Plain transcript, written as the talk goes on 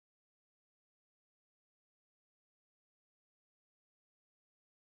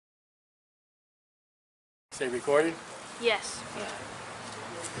Stay recording? Yes.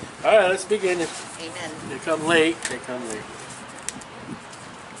 All right, let's begin. Amen. They come late. They come late.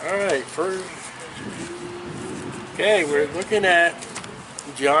 All right, first. Okay, we're looking at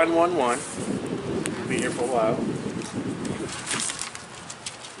John 1:1. We'll be here for a while.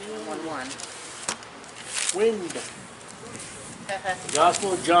 1:1. Wind.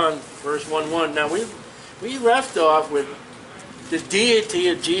 Gospel of John, verse 1:1. Now we left off with the deity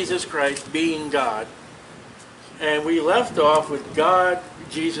of Jesus Christ being God. And we left off with God,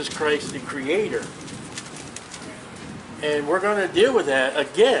 Jesus Christ, the Creator. And we're going to deal with that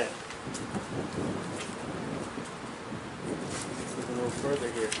again. A little further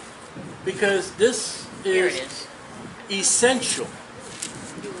here. Because this Here is, it is. essential.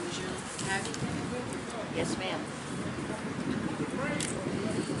 Yes, ma'am.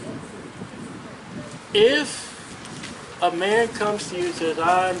 If a man comes to you and says,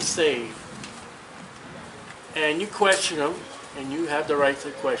 I'm saved, and you question them, and you have the right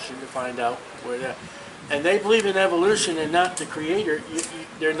to question to find out where that, and they believe in evolution and not the Creator,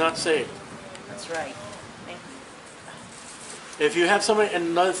 they're not saved. That's right. If you have somebody, and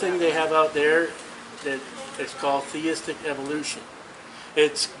another thing they have out there, that it's called theistic evolution.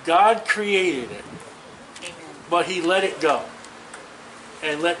 It's God created it, Amen. but He let it go,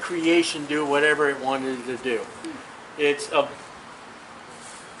 and let creation do whatever it wanted to do. It's a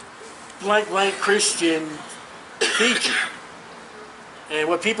blank Christian teaching. And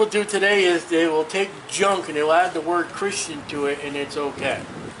what people do today is they will take junk and they'll add the word Christian to it and it's okay.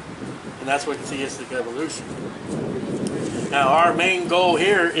 And that's what theistic evolution. Now our main goal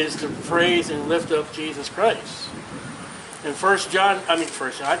here is to praise and lift up Jesus Christ. In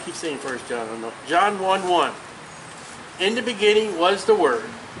I keep saying 1 John, I don't know. John 1:1. In the beginning was the Word.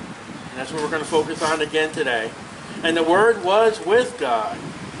 And that's what we're going to focus on again today. And the Word was with God.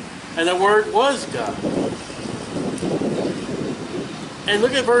 And the Word was God. And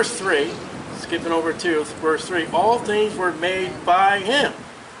look at verse 3. Skipping over to verse 3. All things were made by Him.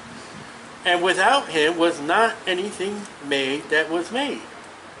 And without Him was not anything made that was made.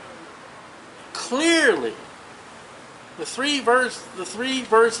 Clearly. The three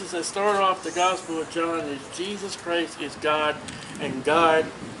verses that start off the Gospel of John is Jesus Christ is God, and God,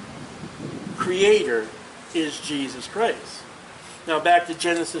 Creator, is Jesus Christ. Now back to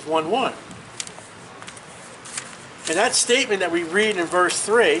Genesis 1:1. And that statement that we read in verse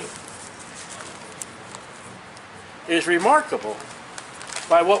 3 is remarkable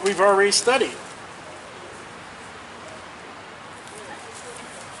by what we've already studied.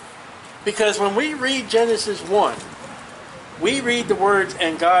 Because when we read Genesis 1, we read the words,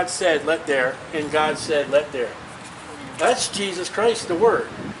 and God said, let there, and God said, let there. That's Jesus Christ, the Word.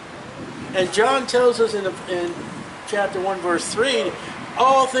 And John tells us in chapter 1, verse 3,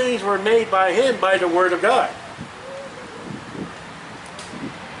 all things were made by Him by the Word of God.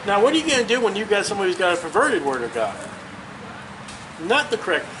 Now, what are you going to do when you've got somebody who's got a perverted Word of God? Not the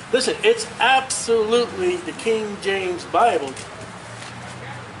correct. Listen, it's absolutely the King James Bible.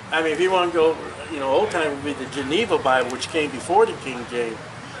 I mean, if you want to go, old time would be the Geneva Bible, which came before the King James.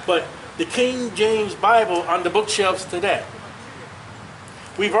 But the King James Bible on the bookshelves today.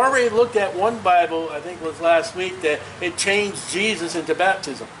 We've already looked at one Bible, I think it was last week, that it changed Jesus into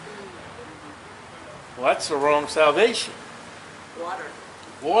baptism. Well, that's the wrong salvation. Water.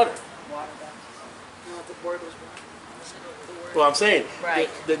 Water. Water baptism. No, the word was water. Well, I'm saying, right.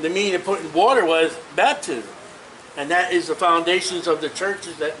 the meaning of putting water was baptism. And that is the foundations of the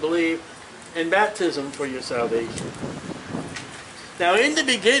churches that believe in baptism for your salvation. Now, in the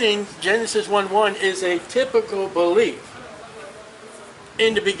beginning, Genesis 1:1 is a typical belief.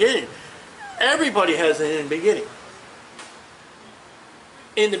 In the beginning. Everybody has an in the beginning.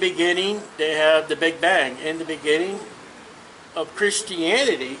 In the beginning, they have the Big Bang. In the beginning of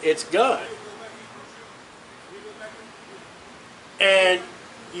Christianity, it's God. And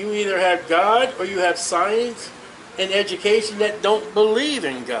you either have God or you have science and education that don't believe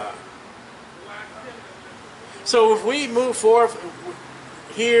in God. So if we move forward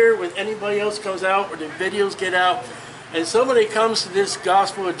here with anybody else comes out or the videos get out and somebody comes to this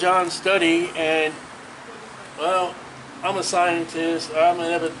Gospel of John study and, well, I'm a scientist, I'm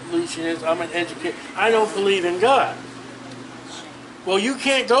an evolutionist, I'm an educator, I don't believe in God. Well, you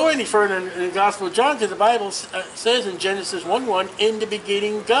can't go any further in the Gospel of John because the Bible says in Genesis 1:1, in the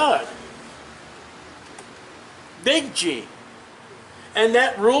beginning God. Big G. And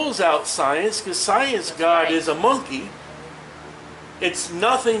that rules out science, because science God is a monkey. It's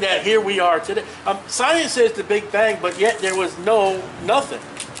nothing that here we are today. Science says the Big Bang, but yet there was nothing,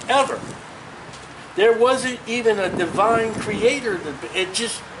 ever. There wasn't even a divine creator. It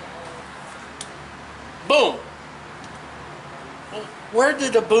just boom. Well, where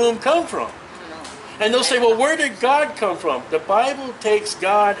did the boom come from? And they'll say, well, where did God come from? The Bible takes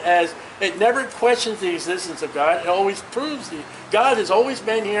God as, it never questions the existence of God. It always proves God has always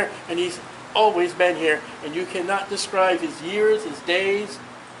been here, and he's always been here. And you cannot describe his years, his days.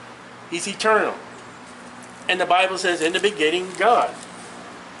 He's eternal. And the Bible says, in the beginning, God.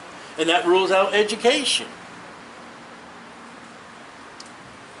 And that rules out education.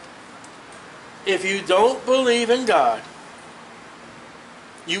 If you don't believe in God,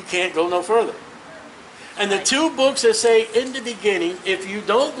 you can't go no further. And the two books that say in the beginning, if you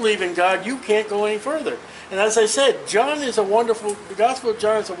don't believe in God, you can't go any further. And as I said, the Gospel of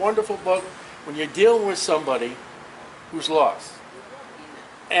John is a wonderful book when you're dealing with somebody who's lost.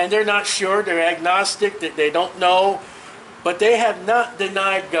 And they're not sure, they're agnostic, they don't know, but they have not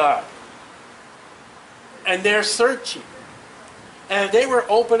denied God. And they're searching. And if they were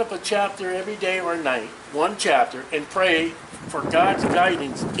open up a chapter every day or night, one chapter, and pray for God's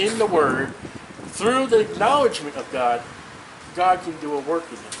guidance in the Word, through the acknowledgement of God, God can do a work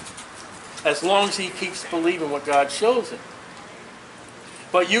in them. As long as he keeps believing what God shows him.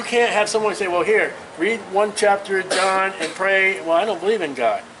 But you can't have someone say, well, here, read one chapter of John and pray. Well, I don't believe in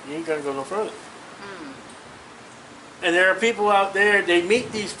God. You ain't going to go no further. And there are people out there, they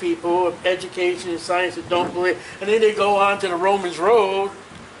meet these people of education and science that don't believe, and then they go on to the Romans road,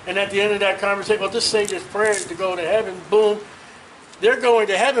 and at the end of that conversation, well, just say this prayer to go to heaven, boom. They're going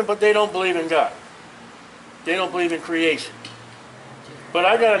to heaven, but they don't believe in God. They don't believe in creation. But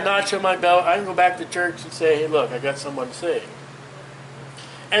I got a notch on my belt. I can go back to church and say, hey, look, I got someone saved.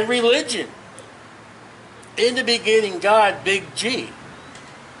 And religion. In the beginning, God, big G.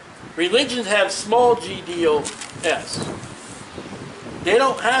 Religions have small g, D-O-S. They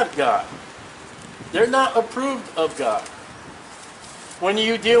don't have God. They're not approved of God. When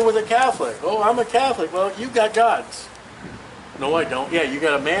you deal with a Catholic, oh, I'm a Catholic. Well, you got gods. No, I don't. Yeah, you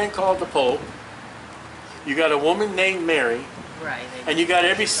got a man called the Pope. You got a woman named Mary. Right. And you got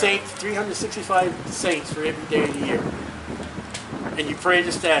every saint, 365 saints for every day of the year. And you pray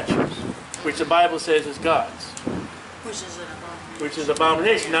to statues, which the Bible says is God's. Which is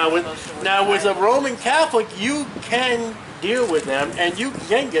abomination. Now with a Roman Catholic, you can deal with them and you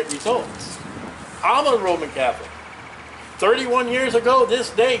can get results. I'm a Roman Catholic. 31 years ago,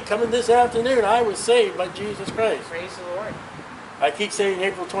 this day, coming this afternoon, I was saved by Jesus Christ. Praise the Lord. I keep saying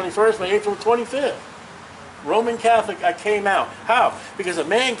April 21st, but April 25th. Roman Catholic, I came out. How? Because a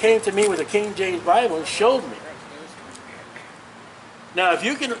man came to me with a King James Bible and showed me. Now, if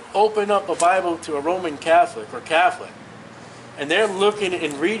you can open up a Bible to a Roman Catholic or Catholic, and they're looking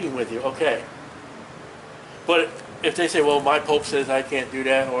and reading with you, okay. But if they say, well, my Pope says I can't do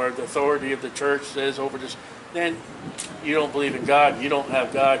that, or the authority of the church says over this, then you don't believe in God, you don't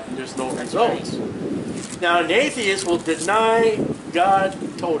have God, and there's no results. Now, an atheist will deny God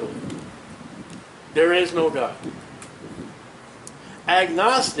totally. There is no God.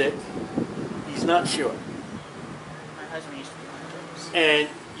 Agnostic, he's not sure. My husband used to be one of those. And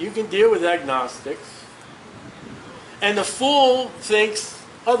you can deal with agnostics. And the fool thinks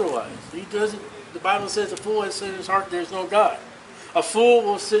otherwise. He doesn't. The Bible says the fool has said in his heart there's no God. A fool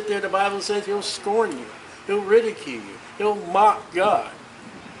will sit there, the Bible says he'll scorn you. He'll ridicule you. He'll mock God.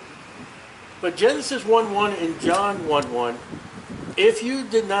 But Genesis 1:1 and John 1:1, if you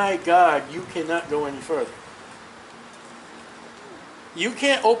deny God, you cannot go any further. You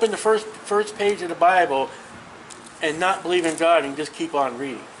can't open the first page of the Bible and not believe in God and just keep on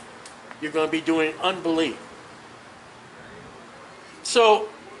reading. You're going to be doing unbelief. So,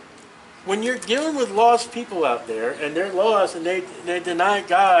 when you're dealing with lost people out there, and they're lost, and they deny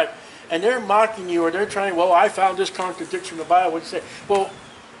God, and they're mocking you, or they're trying, well, I found this contradiction in the Bible. What do you say? Well,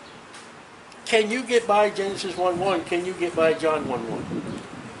 can you get by Genesis 1:1? Can you get by John 1:1?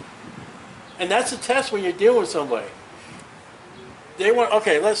 And that's a test when you're dealing with somebody. They want,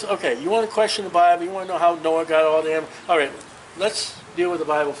 you want to question the Bible, you want to know how Noah got all the animals. All right, let's deal with the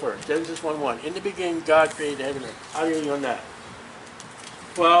Bible first. Genesis 1:1. In the beginning, God created heaven and earth. How do you on that?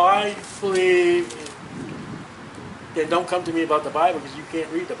 Well, I believe, then don't come to me about the Bible because you can't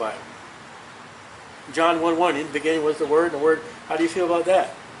read the Bible. John 1:1, in the beginning was the Word, and the Word, how do you feel about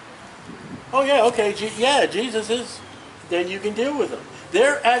that? Oh yeah, okay, Jesus is, then you can deal with them.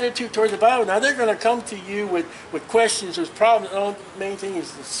 Their attitude towards the Bible, now they're going to come to you with questions, with problems. The main thing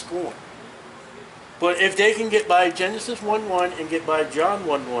is the scorn. But if they can get by Genesis 1:1 and get by John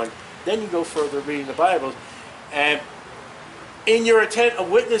 1:1, then you go further reading the Bible. And in your attempt of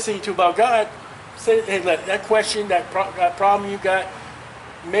witnessing to about God, say, hey, look, that question, that problem you got,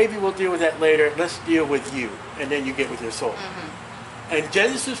 maybe we'll deal with that later. Let's deal with you. And then you get with your soul. And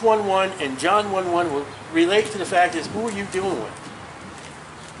Genesis 1:1 and John 1:1 will relate to the fact is who are you dealing with?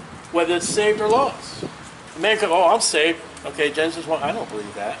 Whether it's saved or lost. A man could, oh, I'm saved. Okay, Genesis 1, I don't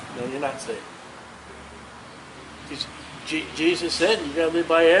believe that. No, you're not saved. Jesus said you got to live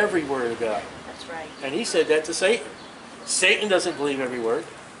by every word of God. That's right. And he said that to Satan. Satan doesn't believe every word.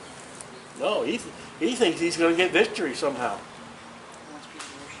 No, he thinks he's going to get victory somehow. He wants people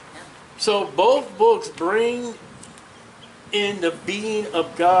to worship him. So both books bring in the being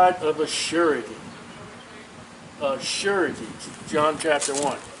of God of a surety. A surety. John chapter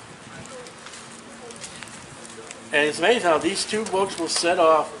 1. And it's amazing how these two books will set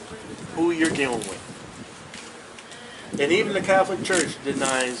off who you're dealing with. And even the Catholic Church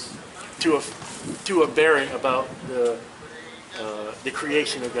denies to a bearing about the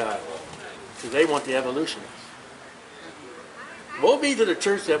creation of God. Because they want the evolutionists. Woe be to the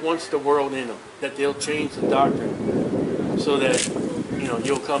church that wants the world in them, that they'll change the doctrine so that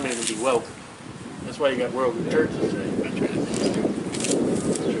you'll come in and be welcome. That's why you got worldly churches today.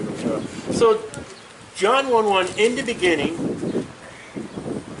 So John 1:1, in the beginning.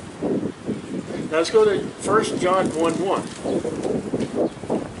 Now let's go to 1 John 1:1.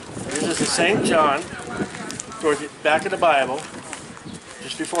 This is the same John, towards the back of the Bible,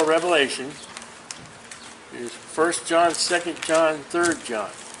 just before Revelation. Here's 1 John, 2 John, 3 John.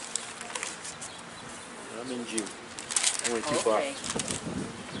 I'm in June. I went too far.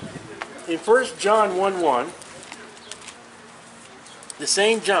 In 1 John 1:1, the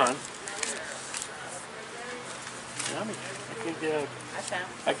same John.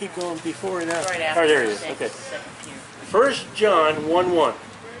 I keep going before and after. Right after. Oh, there he is. Okay. 1 John 1:1.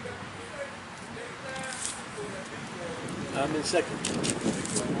 I'm in 2nd.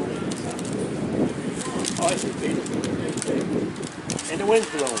 Oh, I see Peter. And the wind's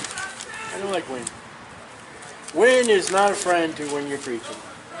blowing. I don't like wind. Wind is not a friend to when you're preaching.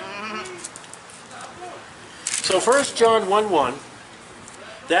 So 1 John 1:1,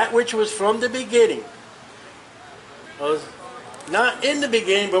 that which was from the beginning, was not in the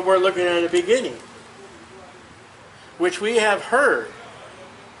beginning, but we're looking at the beginning, which we have heard,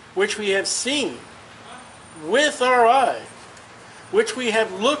 which we have seen with our eyes, which we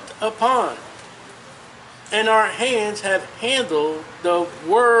have looked upon, and our hands have handled the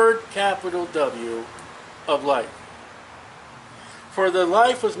word, capital W, of life. For the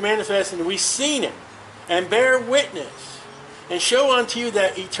life was manifested, and we've seen it, and bear witness, and show unto you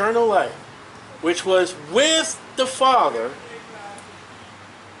that eternal life, which was with the Father,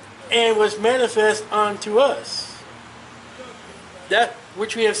 and was manifest unto us. That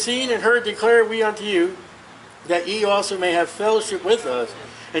which we have seen and heard declare we unto you, that ye also may have fellowship with us.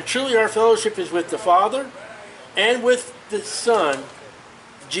 And truly our fellowship is with the Father, and with the Son,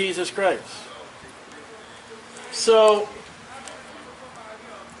 Jesus Christ. So,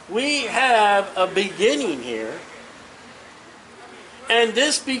 we have a beginning here, and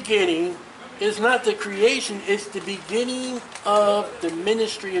this beginning is not the creation, it's the beginning of the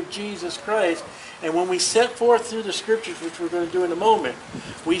ministry of Jesus Christ. And when we set forth through the scriptures, which we're going to do in a moment,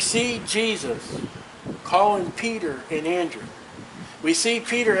 we see Jesus calling Peter and Andrew. We see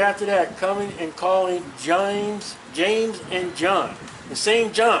Peter after that coming and calling James and John. The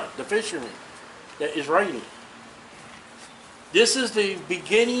same John, the fisherman, that is writing. This is the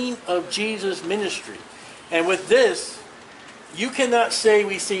beginning of Jesus' ministry. And with this, you cannot say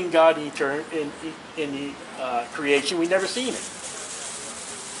we've seen God in the creation. We've never seen it.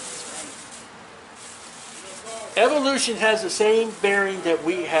 Evolution has the same bearing that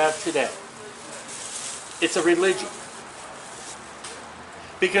we have today. It's a religion.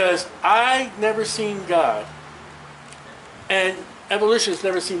 Because I've never seen God, and evolution has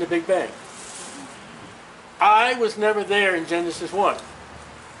never seen the Big Bang. I was never there in Genesis 1,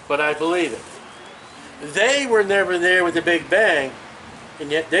 but I believe it. They were never there with the Big Bang,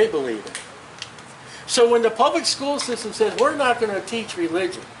 and yet they believe it. So when the public school system says, we're not going to teach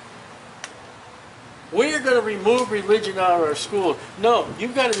religion, we're going to remove religion out of our schools. No,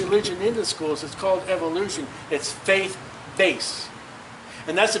 you've got a religion in the schools. It's called evolution. It's faith-based.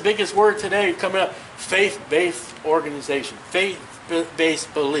 And that's the biggest word today coming up. Faith-based organization.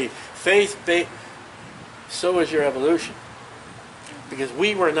 Faith-based belief. Faith-based. So is your evolution. Because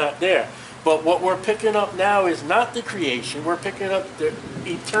we were not there. But what we're picking up now is not the creation. We're picking up the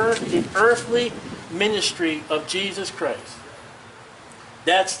earthly ministry of Jesus Christ.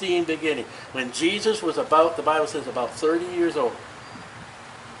 That's the beginning. When Jesus was about, the Bible says, about 30 years old.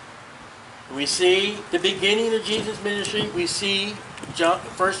 We see the beginning of Jesus' ministry. We see 1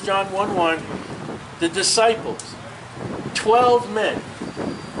 John 1:1, the disciples, 12 men.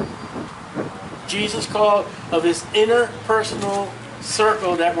 Jesus called of his inner personal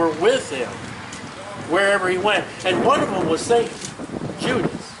circle that were with him wherever he went. And one of them was Satan,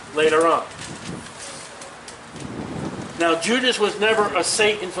 Judas, later on. Now, Judas was never a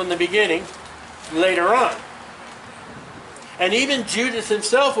Satan from the beginning, later on. And even Judas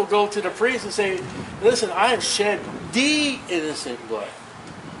himself will go to the priest and say, listen, I have shed the innocent blood,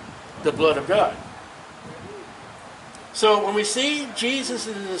 the blood of God. So when we see Jesus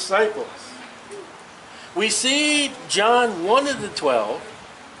and the disciples, we see John, one of the 12,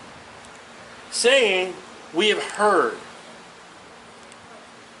 saying, we have heard.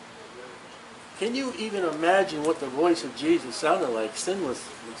 Can you even imagine what the voice of Jesus sounded like? Sinless,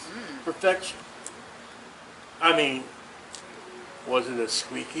 perfection. I mean, was it a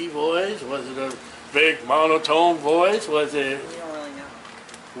squeaky voice? Was it a big monotone voice? Was it... We don't really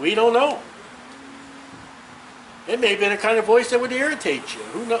know. We don't know. It may have been a kind of voice that would irritate you.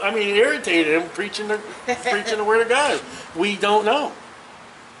 Who knows? I mean, it irritated him preaching the word of God. We don't know.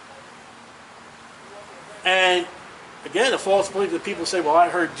 And again, a false belief that people say, well, I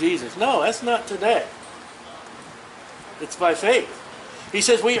heard Jesus. No, that's not today. It's by faith. He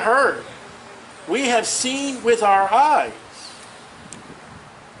says, we heard. We have seen with our eyes.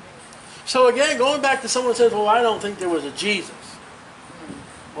 So again, going back to someone who says, well, I don't think there was a Jesus.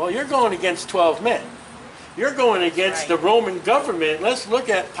 Well, you're going against 12 men. You're going against the Roman government. Let's look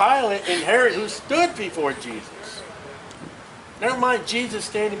at Pilate and Herod, who stood before Jesus. Never mind Jesus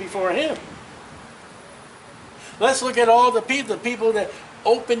standing before him. Let's look at all the people that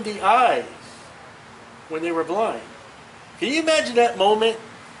opened the eyes when they were blind. Can you imagine that moment?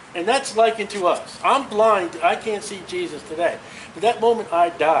 And that's likened to us. I'm blind. I can't see Jesus today. But that moment I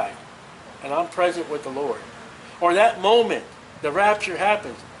die, and I'm present with the Lord. Or that moment, the rapture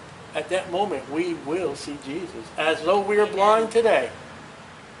happens. At that moment, we will see Jesus, as though we are blind today.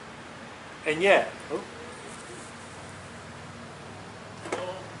 And yet,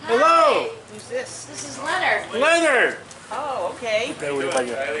 hello. Who's this? This is Leonard. Leonard. Oh, okay. How you doing, Thank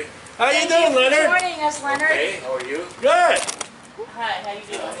you for Leonard? joining us, Leonard. Hey, how are you? Good. Hi, how you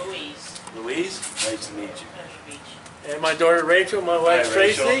doing, Louise? Louise? Nice to meet you. Pleasure Beach. And my daughter Rachel, my wife Hi,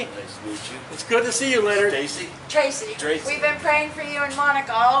 Rachel. Tracy. Nice to meet you. It's good to see you, Leonard. Stacy? Tracy, Tracy. we've been praying for you and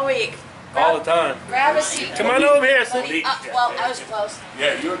Monica all week. All the time. Grab a seat. Come on over here, Buddy. Cindy. Well, I was close.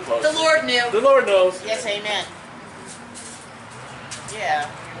 Yeah, you were close. The Lord knew. The Lord knows. Yes, amen. Yeah.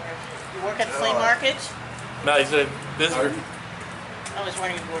 You work at the flea market? No, he's a visitor. I was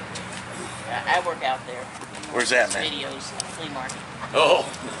wondering if you work. I work out there. Where's that, man? Videos at the flea market. Oh.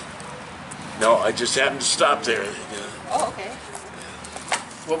 No, I just happened to stop there. Oh, okay.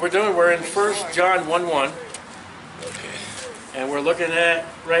 What we're doing, we're in 1 John 1:1. Okay. And we're looking at,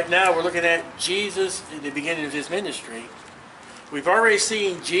 right now, we're looking at Jesus in the beginning of his ministry. We've already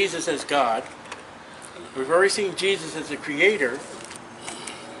seen Jesus as God. We've already seen Jesus as the creator.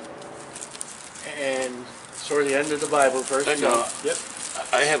 And sort of the end of the Bible, verse I know. 1. Yep.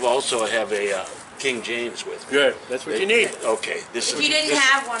 I have a King James with me. Good. That's what you need. Okay. This If is. you didn't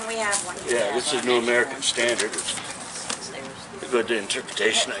have one, we have one. Yeah, this is New American Standard. It's a good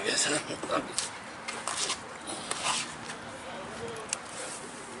interpretation, I guess.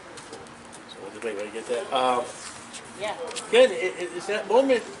 Wait, I get that. Yeah. Again, it's that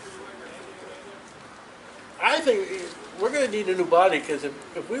moment. I think we're going to need a new body, because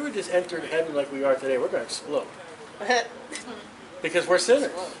if we were just entering heaven like we are today, we're going to explode. Because we're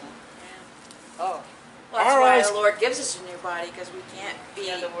sinners. Oh. Well, that's why the Lord gives us a new body, because we can't be.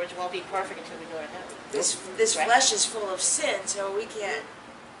 In other words, won't be perfect until we go to heaven. This flesh is full of sin, so we can't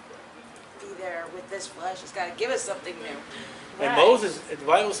be there with this flesh. He's got to give us something new. And Moses, the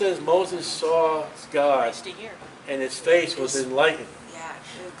Bible says Moses saw God, Just a year. and his face was enlightened. Yeah,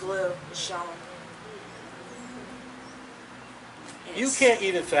 the glue is showing. You can't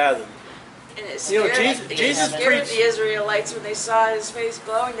even fathom. And it You know, scared, Jesus scared preached. the Israelites when they saw his face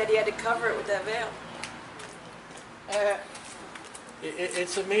glowing that he had to cover it with that veil.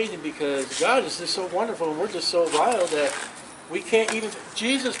 It's amazing, because God is just so wonderful, and we're just so vile that we can't even.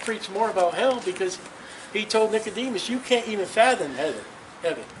 Jesus preached more about hell, because he told Nicodemus, you can't even fathom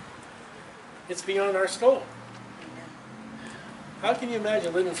heaven. It's beyond our skull. How can you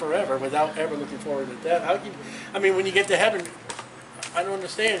imagine living forever without ever looking forward to death? How can, I mean, when you get to heaven, I don't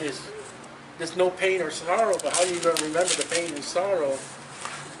understand this. There's no pain or sorrow, but how are you going to remember the pain and sorrow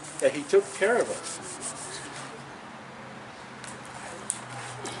that he took care of us?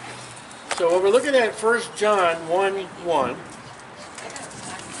 So what we're looking at 1 John 1:1.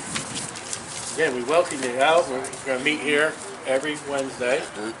 Again, we welcome you out. We're going to meet here every Wednesday.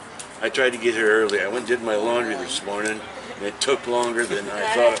 I tried to get here early. I went and did my laundry this morning, and it took longer than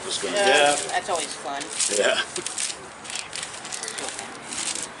I thought it was going to Yeah. That's always fun. Yeah.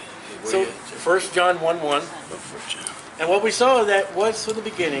 So 1 John 1:1. And what we saw that was from the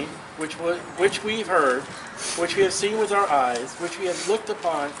beginning, which we've heard, which we have seen with our eyes, which we have looked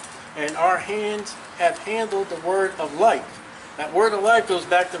upon, and our hands have handled the word of life. That word of life goes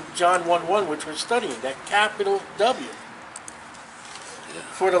back to John 1:1, which we're studying, that capital W. Yeah.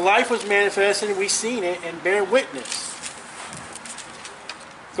 For the life was manifested, and we've seen it, and bear witness.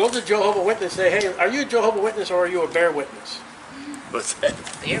 Go to Jehovah's Witness and say, hey, are you a Jehovah's Witness or are you a bear witness? What's that?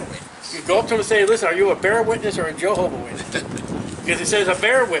 Bear witness. You go up to him and say, listen, are you a bear witness or a Jehovah's Witness? Because it says a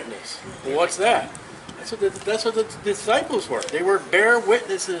bear witness. Well, what's that? That's what the disciples were. They were bear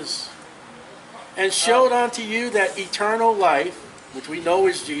witnesses. And showed unto you that eternal life, which we know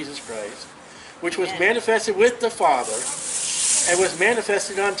is Jesus Christ, which was manifested with the Father, and was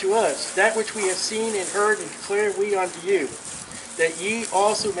manifested unto us, that which we have seen and heard and declare we unto you, that ye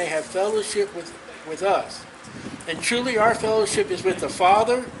also may have fellowship with us. And truly our fellowship is with the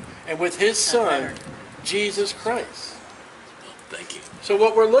Father and with his Son, Jesus Christ. Thank you. So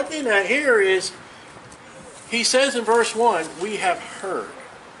what we're looking at here is, he says in verse 1, we have heard.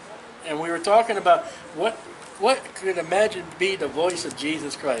 And we were talking about what could imagine be the voice of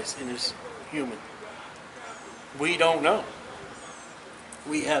Jesus Christ in his human. We don't know.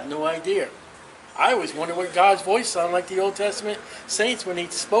 We have no idea. I always wonder what God's voice sounded like the Old Testament saints when he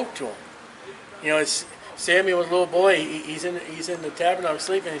spoke to them. You know, it's Samuel was a little boy. He's in the tabernacle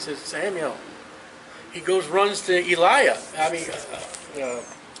sleeping. And he says, Samuel. He runs to Eli.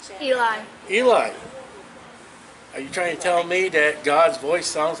 Eli. Are you trying to tell me that God's voice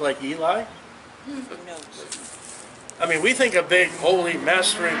sounds like Eli? Who knows? I mean, we think of big, holy,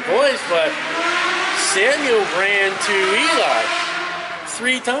 mastering voice, but Samuel ran to Eli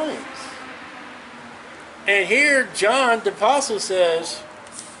 3 times. And here, John, the apostle, says,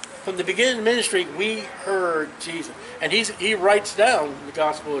 from the beginning of the ministry, we heard Jesus. And he writes down the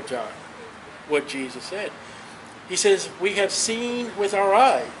Gospel of John, what Jesus said. He says, we have seen with our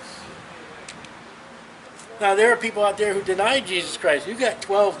eyes. Now, there are people out there who deny Jesus Christ. You've got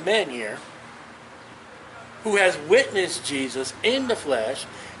 12 men here who has witnessed Jesus in the flesh.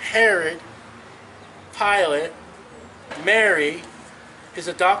 Herod, Pilate, Mary, his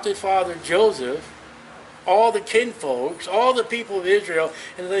adopted father Joseph, all the kinfolks, all the people of Israel.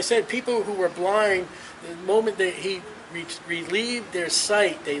 And as I said, people who were blind, the moment that he relieved their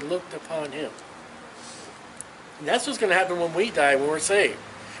sight, they looked upon him. And that's what's going to happen when we die, when we're saved.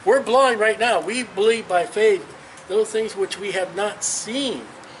 We're blind right now. We believe by faith those things which we have not seen.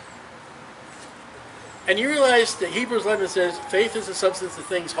 And you realize that Hebrews 11 says, faith is the substance of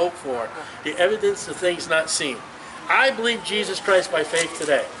things hoped for, the evidence of things not seen. I believe Jesus Christ by faith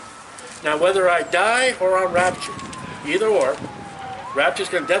today. Now, whether I die or I'm raptured, either or, rapture's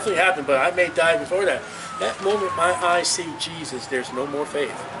going to definitely happen, but I may die before that. That moment my eyes see Jesus, there's no more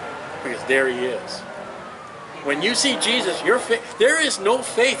faith, because there he is. When you see Jesus, your faith, there is no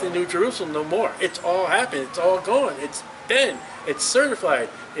faith in New Jerusalem no more. It's all happened. It's all gone. It's been. It's certified.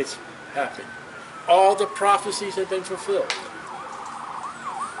 It's happened. All the prophecies have been fulfilled.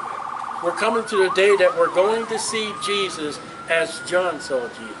 We're coming to the day that we're going to see Jesus as John saw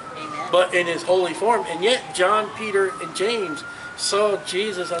Jesus. Amen. But in his holy form. And yet John, Peter, and James saw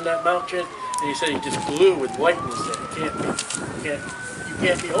Jesus on that mountain, and he said he just glue with whiteness that you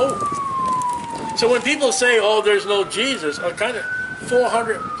can't behold. So when people say, oh, there's no Jesus, kind of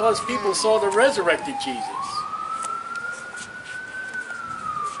 400 plus people saw the resurrected Jesus.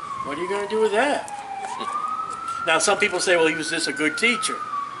 What are you going to do with that? Now, some people say, well, he was just a good teacher.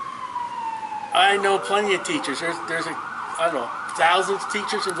 I know plenty of teachers. There's I don't know, thousands of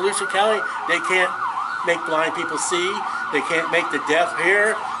teachers in Volusia County. They can't make blind people see. They can't make the deaf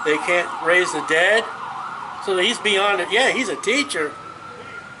hear. They can't raise the dead. So he's beyond it. Yeah, he's a teacher.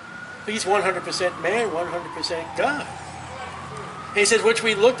 But he's 100% man, 100% God. And he says, which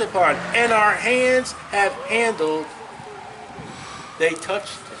we looked upon, and our hands have handled. They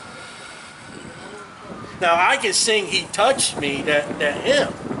touched him. Now I can sing "He touched me," that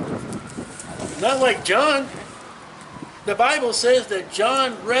hymn. Not like John. The Bible says that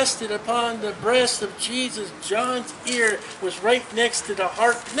John rested upon the breast of Jesus. John's ear was right next to the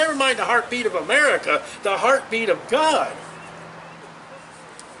heart. Never mind the heartbeat of America, the heartbeat of God.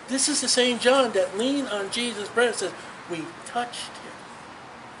 This is the same John that leaned on Jesus' breast and says, we touched him.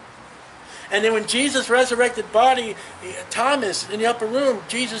 And then when Jesus resurrected body, Thomas in the upper room,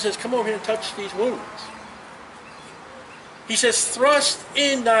 Jesus says, come over here and touch these wounds. He says, thrust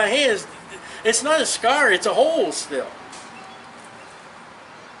in thy hands. It's not a scar, it's a hole still.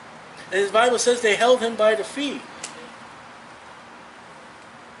 And the Bible says they held him by the feet.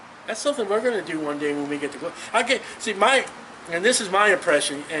 That's something we're going to do one day when we get to go. and this is my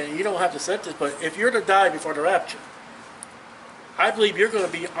impression, and you don't have to set this, but if you're to die before the rapture, I believe you're going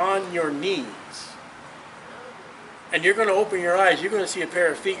to be on your knees. And you're going to open your eyes. You're going to see a pair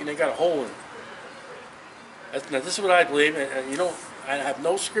of feet, and they got a hole in them. Now, this is what I believe, and you don't. I have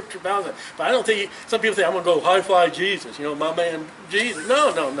no scripture bound it, but I don't think. Some people say I'm going to go high-five Jesus. You know, my man Jesus.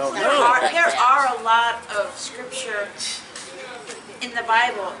 No. There are a lot of scripture in the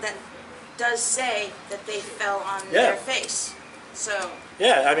Bible that does say that they fell on their face. So.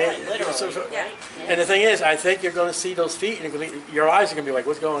 Yeah, I mean, literally. Yeah. And the thing is, I think you're going to see those feet, and your eyes are going to be like,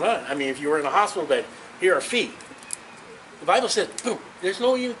 "What's going on?" I mean, if you were in a hospital bed, here are feet. The Bible says, boom, there's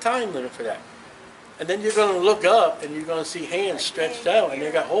no even time limit for that. And then you're going to look up and you're going to see hands stretched out and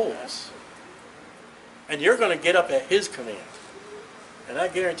they got holes. And you're going to get up at his command. And I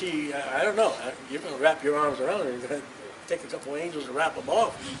guarantee you, I don't know, you're going to wrap your arms around it and you're going to take a couple angels and wrap them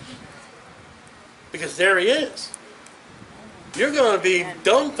off. Because there he is. You're going to be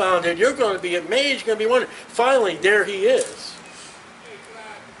dumbfounded. You're going to be amazed. You're going to be wondering. Finally, there he is.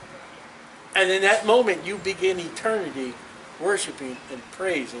 And in that moment, you begin eternity worshiping and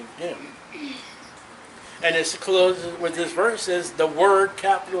praising him. And it's closes with this verse says the word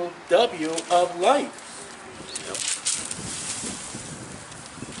capital W of life.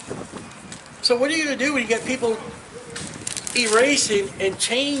 So what are you going to do when you get people erasing and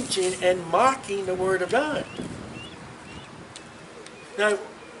changing and mocking the word of God? Now,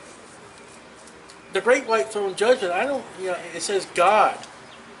 the great white throne judgment, it says God.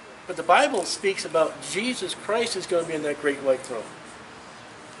 But the Bible speaks about Jesus Christ is going to be in that great white throne.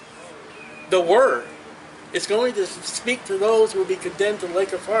 The Word is going to speak to those who will be condemned to the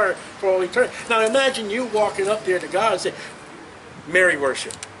lake of fire for all eternity. Now imagine you walking up there to God and say, Mary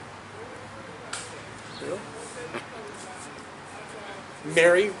worship. You know?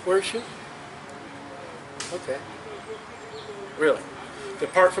 Mary worship? Okay. Really?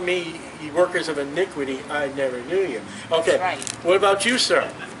 Depart from me, ye workers of iniquity, I never knew you. Okay. Right. What about you, sir?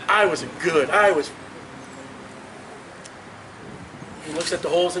 He looks at the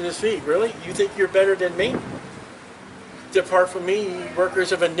holes in his feet. Really? You think you're better than me? Depart from me,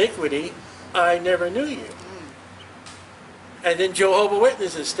 workers of iniquity, I never knew you. And then Jehovah's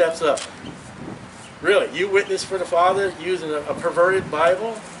Witnesses steps up. Really? You witness for the Father using a perverted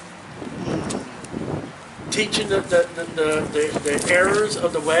Bible? Teaching the errors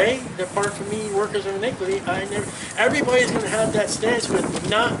of the way? Depart from me, workers of iniquity, I never... Everybody's going to have that stance with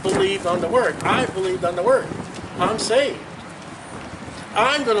not believed on the Word. I believed on the Word. I'm saved.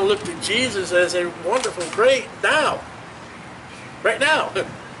 I'm going to look to Jesus as a wonderful, great now. Right now.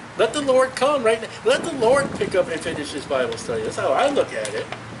 Let the Lord come right now. Let the Lord pick up and finish his Bible study. That's how I look at it.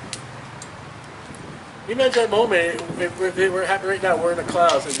 You imagine that moment, we're happy right now, we're in the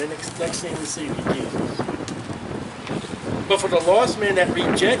clouds, and the next thing we see is Jesus. But for the lost man that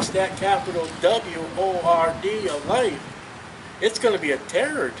rejects that capital W-O-R-D of life, it's going to be a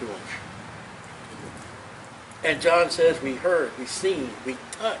terror to him. And John says, we heard, we seen, we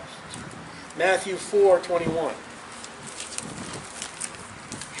touched. Matthew 4:21.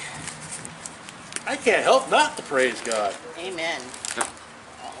 I can't help not to praise God. Amen. Well,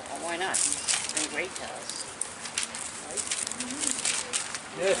 why not? He's been great to us.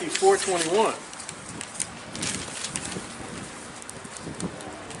 Right? Matthew 4:21.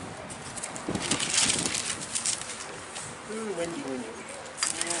 Ooh, windy. I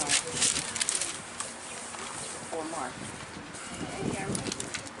know. 4 more.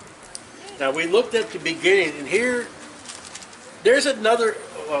 Now we looked at the beginning, and here, there's another,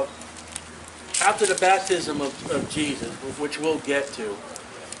 well, after the baptism of Jesus, which we'll get to.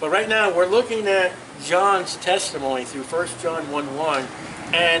 But right now we're looking at John's testimony through 1 John 1:1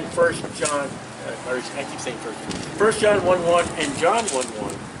 and 1 John, I keep saying 1 John 1:1 and John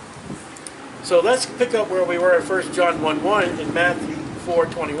 1:1. So let's pick up where we were at 1 John 1:1 in Matthew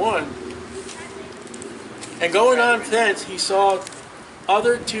 4:21. And going on thence, he saw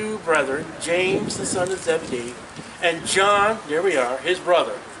other 2 brethren, James the son of Zebedee, and John, there we are, his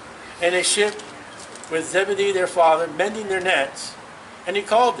brother, in a ship with Zebedee their father, mending their nets, and he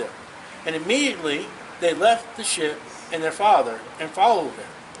called them. And immediately they left the ship and their father and followed him.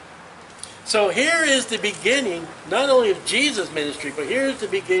 So here is the beginning, not only of Jesus' ministry, but here's the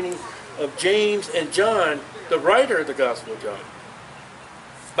beginning of James and John, the writer of the Gospel of John.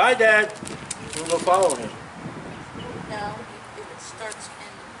 Bye, Dad. We'll go follow him. No, it starts in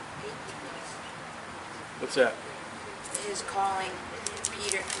 18. What's that? His calling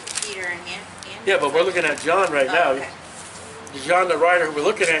Peter and Andrew. Yeah, but we're looking at John right now. Okay. John, the writer who we're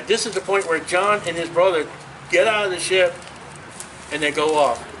looking at, this is the point where John and his brother get out of the ship and they go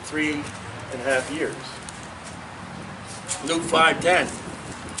off 3.5 years. Luke 5:10.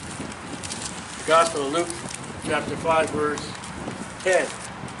 The Gospel of Luke, chapter 5, verse 10.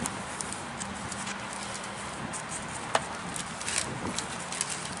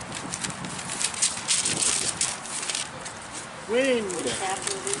 Wind.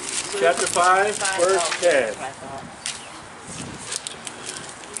 Chapter 5, verse 10.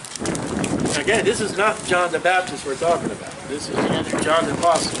 Again, this is not John the Baptist we're talking about. This is John the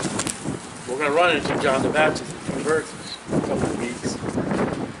Apostle. We're going to run into John the Baptist in a few verses, a couple of weeks.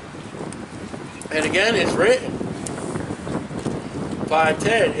 And again, it's written,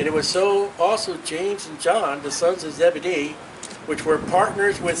 5:10, and it was so also James and John, the sons of Zebedee, which were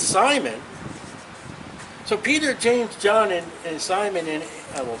partners with Simon. So Peter, James, John, and Simon, and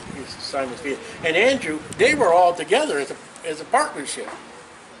Simon's Peter, and Andrew, they were all together as a partnership.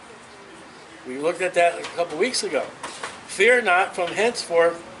 We looked at that a couple weeks ago. Fear not, from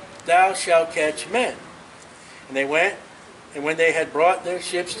henceforth thou shalt catch men. And they went, and when they had brought their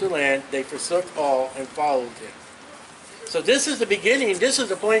ships to land, they forsook all and followed him. So this is the beginning. This is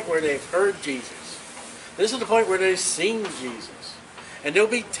the point where they've heard Jesus. This is the point where they've seen Jesus. And they'll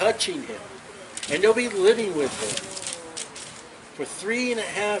be touching him. And they'll be living with him. For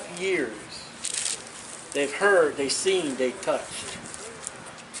 3.5 years, they've heard, they've seen, they've touched.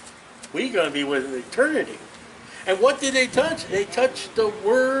 We're going to be with eternity. And what did they touch? They touched the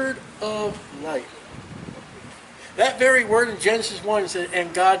word of life. That very word in Genesis 1 said,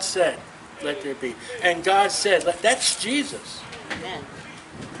 and God said, let there be. And God said, that's Jesus. Amen.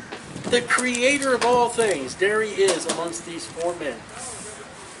 The creator of all things. There he is amongst these four men.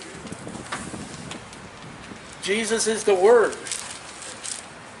 Jesus is the Word.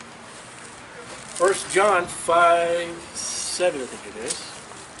 1 John 5:7, I think it is.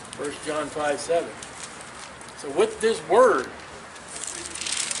 1 John 5:7. So with this Word,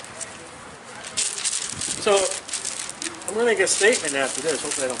 so I'm going to make a statement after this.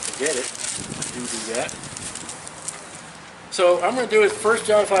 Hopefully I don't forget it. I do that. So I'm going to do it 1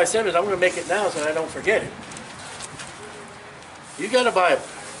 John 5:7. I'm going to make it now so I don't forget it. You got a Bible.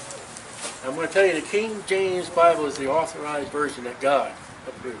 I'm going to tell you the King James Bible is the authorized version that God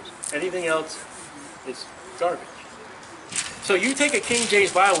approves. Anything else is garbage. So you take a King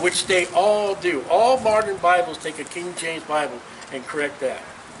James Bible, which they all do. All modern Bibles take a King James Bible and correct that.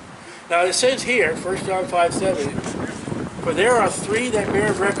 Now it says here, 1 John 5:7, for there are three that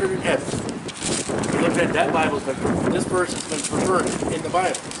bear record in heaven. You look at that Bible, this verse has been perverted in the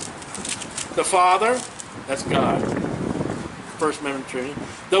Bible. The Father, that's God. First member of the Trinity.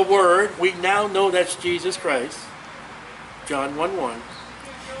 The Word, we now know that's Jesus Christ, John 1:1,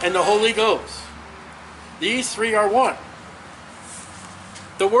 and the Holy Ghost. These three are one.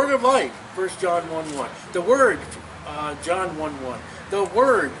 The Word of life, 1 John 1:1. The Word, John 1:1. The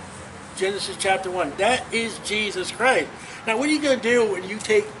Word, Genesis chapter 1. That is Jesus Christ. Now, what are you going to do when you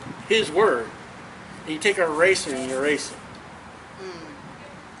take His Word and you take an eraser and you erase it?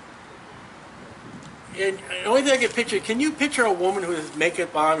 And the only thing I can picture, can you picture a woman who has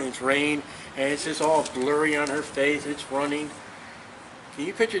makeup on and it's rain and it's just all blurry on her face, it's running? Can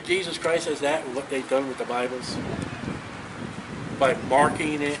you picture Jesus Christ as that, what they've done with the Bibles? By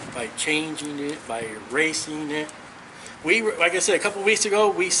marking it, by changing it, by erasing it. We, like I said, a couple of weeks ago,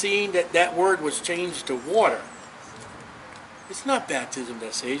 we seen that word was changed to water. It's not baptism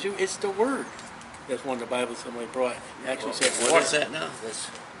that saves you, it's the word. That's one of the Bibles somebody brought. It actually said water. What is that now?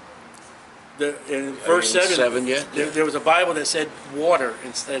 In verse 7, yet? there was a Bible that said water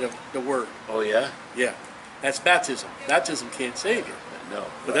instead of the word. Oh, yeah? Yeah. That's baptism. Baptism can't save you. No.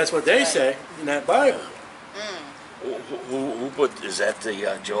 But that's what they say in that Bible. Who put, is that the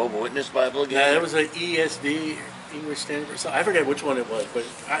Jehovah's Witness Bible again? Yeah, it was an ESV, English Standard, or something. I forget which one it was, but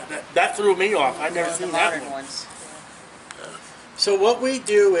that threw me off. I'd never seen that one. Ones. So what we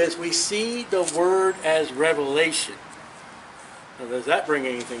do is we see the word as revelation. Now, does that bring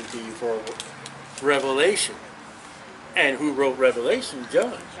anything to you for revelation? And who wrote Revelation?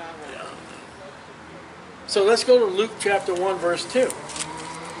 John. Yeah. So let's go to Luke chapter 1, verse 2.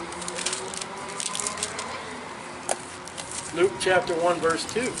 Luke chapter 1, verse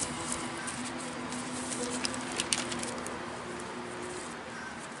 2.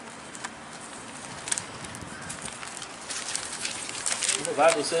 The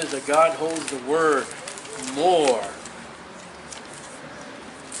Bible says that God holds the word more.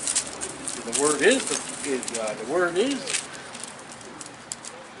 The word is God. The word is.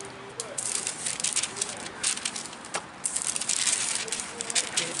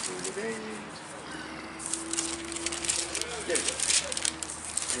 There you go.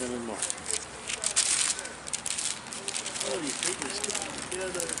 And then more. Oh, these papers stick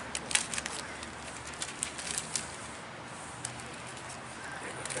together.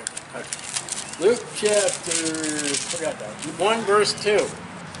 Luke chapter, forgot that, 1 verse 2.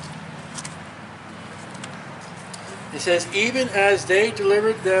 It says, even as they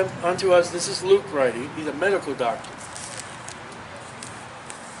delivered them unto us, this is Luke writing, he's a medical doctor.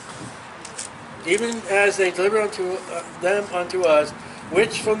 Even as they delivered unto them unto us,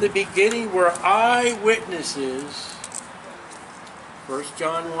 which from the beginning were eyewitnesses, 1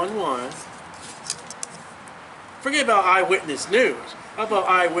 John 1:1. Forget about eyewitness news. How about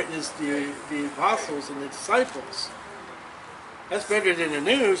eyewitness the apostles and the disciples? That's better than the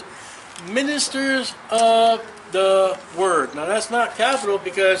news. Ministers of the word. Now that's not capital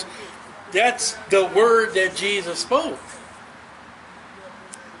because that's the word that Jesus spoke.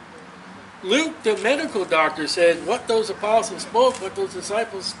 Luke, the medical doctor, said what those apostles spoke, what those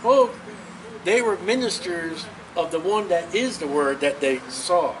disciples spoke, they were ministers of the one that is the word that they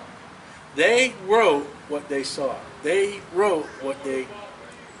saw. They wrote what they saw. They wrote what they...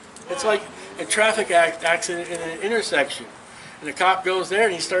 It's like a traffic accident in an intersection. And the cop goes there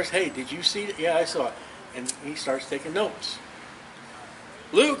and he starts, hey, did you see it? Yeah, I saw it. And he starts taking notes.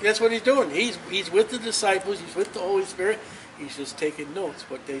 Luke, that's what he's doing. He's with the disciples. He's with the Holy Spirit. He's just taking notes,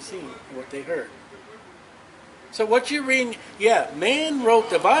 what they seen, what they heard. So what you're reading, yeah, man wrote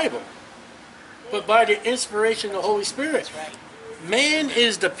the Bible, but by the inspiration of the Holy Spirit. That's right. Man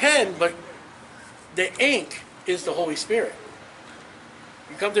is the pen, but the ink is the Holy Spirit.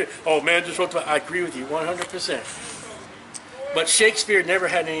 You come to, oh man just wrote the Bible. I agree with you 100%. But Shakespeare never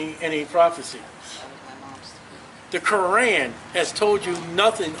had any prophecy. The Quran has told you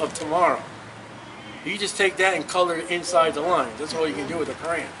nothing of tomorrow. You just take that and color it inside the lines. That's all you can do with the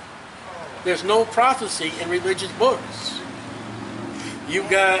Quran. There's no prophecy in religious books. You've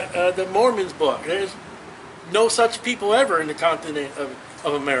got the Mormons book. There's no such people ever in the continent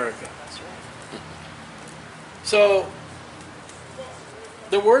of America. So,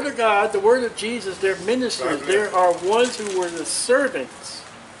 the Word of God, the Word of Jesus, they're ministers. There are ones who were the servants.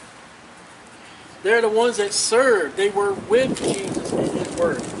 They're the ones that served. They were with Jesus in His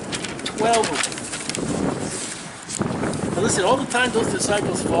Word. 12 of them. Now listen, all the time those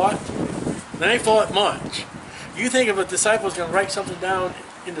disciples fought, they fought much. You think if a disciple is going to write something down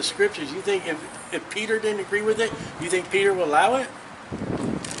in the Scriptures, you think if Peter didn't agree with it, you think Peter will allow it?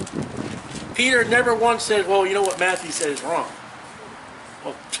 Peter never once said, well, you know what Matthew said is wrong.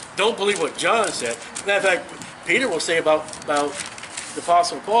 Well, don't believe what John said. Matter of fact, Peter will say about the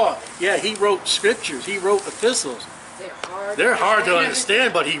Apostle Paul, yeah, he wrote scriptures, he wrote epistles. They're hard to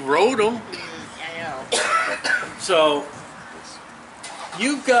understand, but he wrote them. I know. So,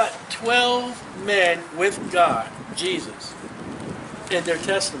 you've got 12 men with God, Jesus, in their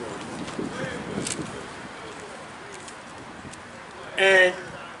testimony. And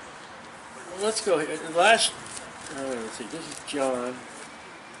let's go here. Let's see, this is John.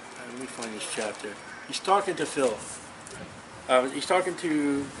 Let me find this chapter. He's talking to Philip. He's talking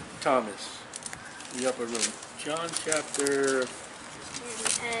to Thomas in the upper room. John chapter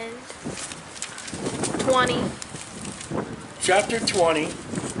 20. Chapter 20,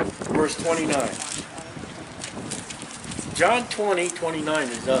 verse 29. John 20:29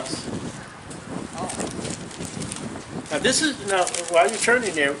 is us. Now this is, now while you're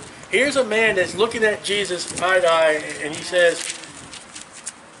turning there, here's a man that's looking at Jesus eye to eye, and he says,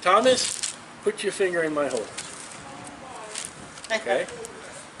 Thomas, put your finger in my hole. Okay?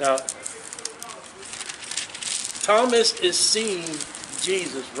 Now, Thomas is seeing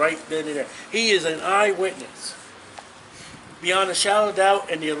Jesus right then and there. He is an eyewitness. Beyond a shadow of doubt,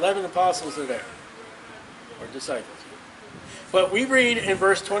 and the 11 apostles are there. Or disciples. But we read in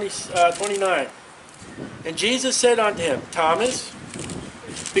verse 29. And Jesus said unto him, Thomas,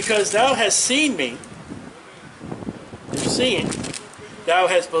 because thou hast seen me, you're seeing, thou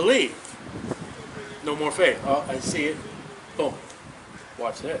hast believed. No more faith. Oh, I see it. Boom.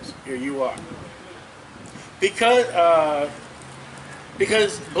 Watch this. Here you are. Because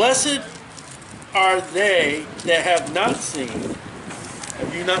blessed are they that have not seen.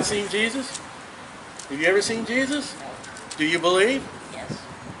 Have you not seen Jesus? Have you ever seen Jesus? Do you believe? Yes.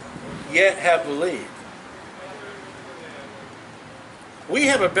 Yet have believed. We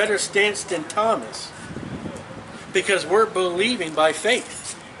have a better stance than Thomas because we're believing by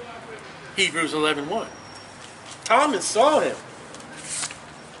faith. Hebrews 11:1. Thomas saw him.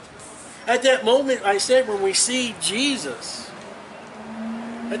 At that moment, I said, when we see Jesus,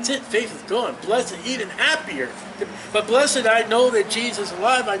 that's it. Faith is gone. Blessed, even happier. But blessed, I know that Jesus is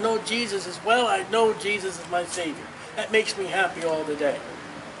alive. I know Jesus is well. I know Jesus is my Savior. That makes me happy all the day.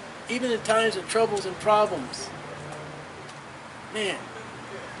 Even in times of troubles and problems. Man,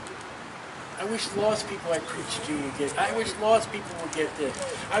 I wish lost people I preached to would get. I wish lost people would get this.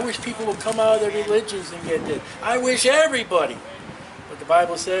 I wish people would come out of their religions and get this. I wish everybody. But the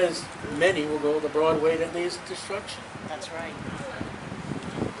Bible says many will go the broad way that leads to destruction. That's right.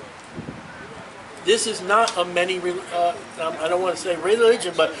 This is not a many, I don't want to say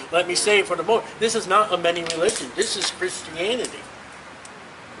religion, but let me say it for the moment. This is not a many religion. This is Christianity.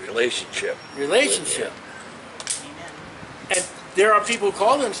 Relationship. Relationship. Amen. And there are people who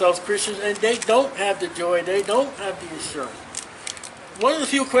call themselves Christians and they don't have the joy, they don't have the assurance. One of the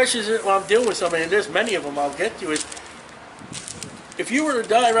few questions that I'm dealing with somebody, and there's many of them I'll get to, is if you were to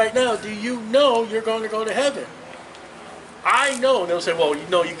die right now, do you know you're going to go to heaven? I know. And they'll say, well,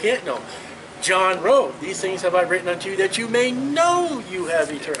 no, you can't know. John wrote, these things have I written unto you that you may know you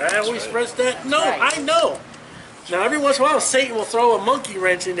have eternal. I always stress that. No, right. I know. Now, every once in a while, Satan will throw a monkey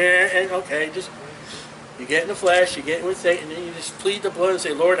wrench in there, and okay, just you get in the flesh, you get with Satan, and you just plead the blood and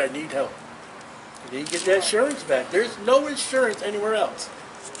say, Lord, I need help. And then you get that assurance back. There's no insurance anywhere else.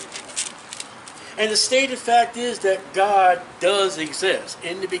 And the stated fact is that God does exist.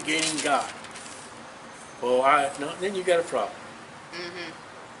 In the beginning, God. Well, no, then you got a problem. Mm-hmm.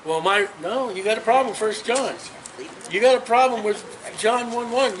 Well, no, you got a problem, 1 John. You got a problem with John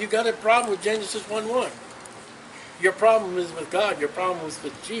 1:1. You got a problem with Genesis 1:1. Your problem is with God. Your problem is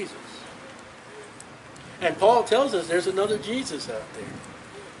with Jesus. And Paul tells us there's another Jesus out there.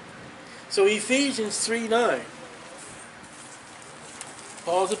 So Ephesians 3:9.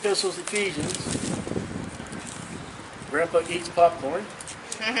 Paul's epistles, Ephesians. Grandpa eats popcorn.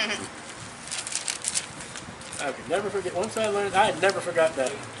 I could never forget. Once I learned, I never forgot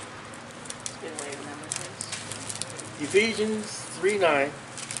that. It's a good way to remember things. Ephesians 3:9.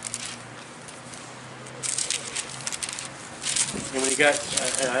 And when you got,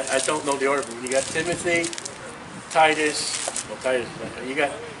 I don't know the order, but when you got Timothy, Titus, well, Titus, you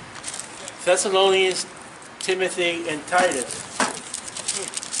got Thessalonians, Timothy, and Titus.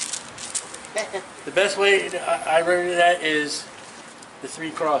 The best way I remember that is the 3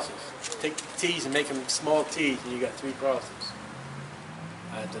 crosses. Take the T's and make them small T's, and you got 3 crosses.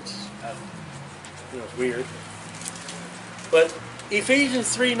 It's weird. But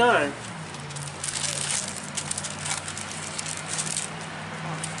Ephesians 3:9.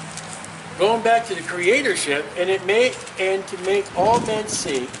 Going back to the creatorship, and to make all men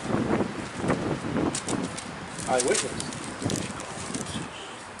see. Eyewitness.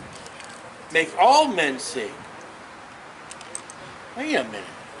 Make all men see. Wait a minute.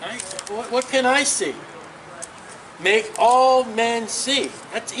 What can I see? Make all men see.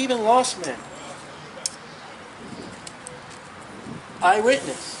 That's even lost men.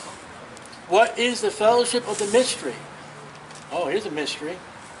 Eyewitness. What is the fellowship of the mystery? Oh, here's a mystery.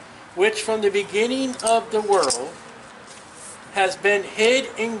 Which from the beginning of the world has been hid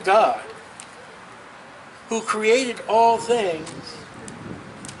in God, who created all things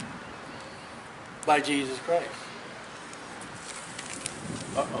by Jesus Christ.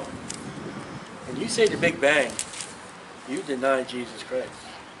 Uh-oh. When you say the Big Bang, you deny Jesus Christ.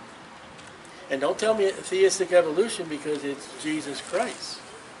 And don't tell me theistic evolution, because it's Jesus Christ.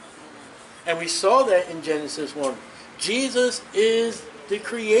 And we saw that in Genesis 1. Jesus is the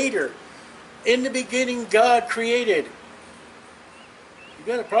creator. In the beginning, God created. You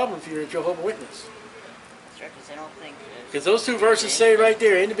got a problem if you're a Jehovah's Witness. That's right, because I don't think... Because those 2 verses say right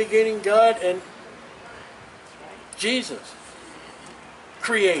there, in the beginning, God and Jesus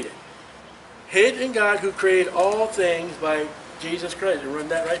created. Hid in God, who created all things by Jesus Christ. And run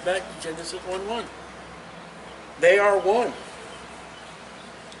that right back to Genesis 1:1. They are one.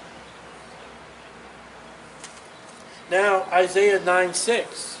 Now, Isaiah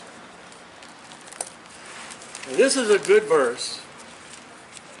 9:6. This is a good verse.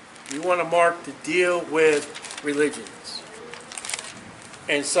 You want to mark to deal with religions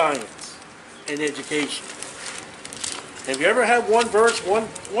and science and education. Have you ever had one verse,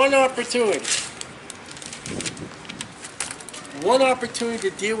 one opportunity? One opportunity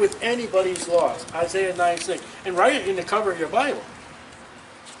to deal with anybody's loss. Isaiah 9:6. And write it in the cover of your Bible.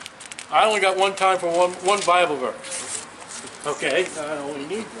 I only got one time for one Bible verse. Okay, I only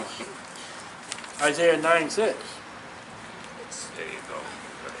need one. Isaiah 9:6. There you go.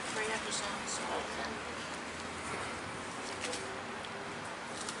 Right after Psalms.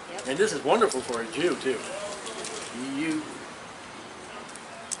 Yep. And this is wonderful for a Jew, too.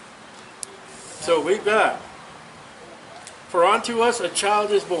 So we've got, for unto us a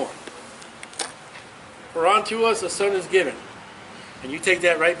child is born. For unto us a son is given. And you take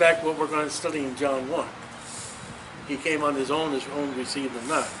that right back to what we're going to study in John 1. He came on his own received him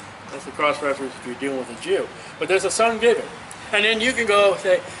not. That's the cross-reference if you're dealing with a Jew. But there's a son given. And then you can go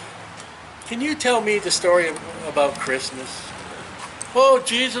say, Can you tell me the story about Christmas? Oh,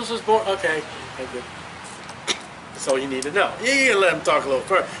 Jesus was born. Okay, good. That's all you need to know. You let him talk a little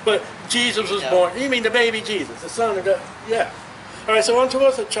further. But Jesus was born. You mean the baby Jesus, the Son of God? Yeah. All right, so unto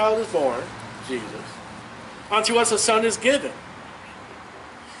us a child is born, Jesus. Unto us a son is given.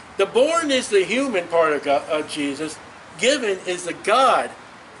 The born is the human part of, God, of Jesus. Given is the God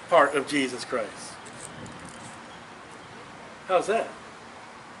part of Jesus Christ. How's that?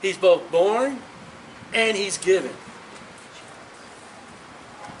 He's both born and he's given.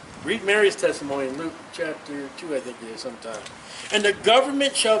 Read Mary's testimony in Luke chapter 2, I think it is sometime. And the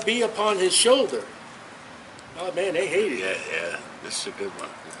government shall be upon his shoulder. Oh man, they hate it. Yeah, this is a good one.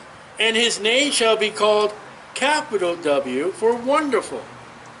 And his name shall be called capital W for wonderful.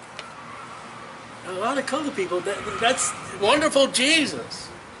 A lot of colored people, that's wonderful Jesus.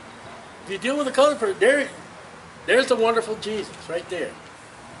 If you deal with a colored person, there's the wonderful Jesus right there.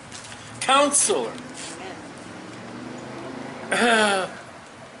 Counselor.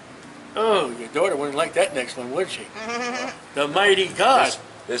 Oh, your daughter wouldn't like that next one, would she? The mighty God.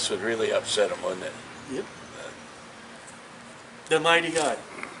 This would really upset him, wouldn't it? Yep. The mighty God.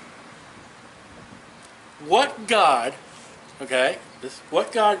 What God, okay,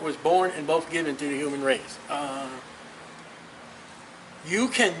 what God was born and both given to the human race? You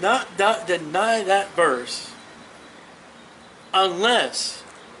cannot deny that verse unless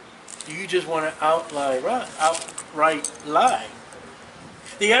you just want to outright lie.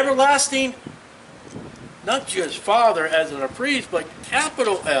 The everlasting, not just Father as in a priest, but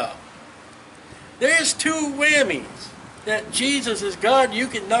capital L. There's two whammies. That Jesus is God, you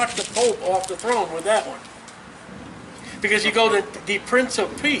can knock the Pope off the throne with that one. Because you go to the Prince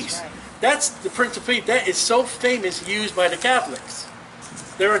of Peace. That's the Prince of Peace. That is so famous, used by the Catholics.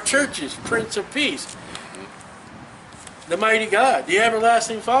 There are churches, Prince of Peace. The mighty God, the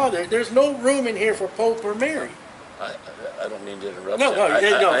everlasting Father. There's no room in here for Pope or Mary. I don't mean to interrupt. No,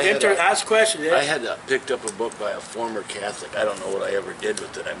 ask questions. I had picked up a book by a former Catholic. I don't know what I ever did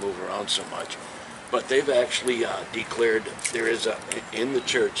with it. I move around so much. But they've actually declared there is in the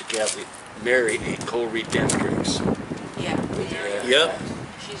Church, a Catholic, Mary a co-redemptrix. Yeah. Yep.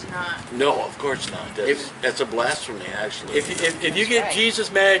 She's not. No, of course not. That's a blasphemy, actually. If you get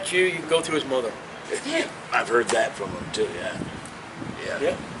Jesus mad at you, you can go to his mother. I've heard that from him too.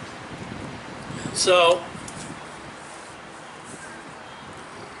 Yeah. So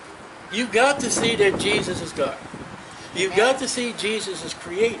you've got to see that Jesus is God. You've got to see Jesus as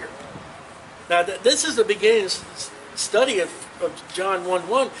Creator. Now, this is the beginning study of John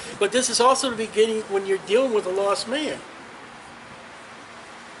 1:1, but this is also the beginning when you're dealing with a lost man.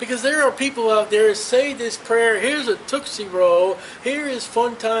 Because there are people out there who say this prayer, here's a Tootsie Roll, here is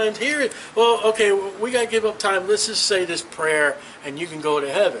fun times, we got to give up time, let's just say this prayer and you can go to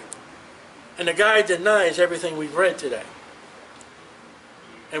heaven. And the guy denies everything we've read today.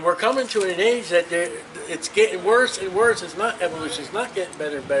 And we're coming to an age that it's getting worse and worse. It's not evolution. It's not getting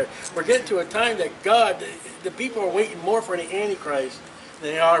better and better. We're getting to a time that God, the people are waiting more for the Antichrist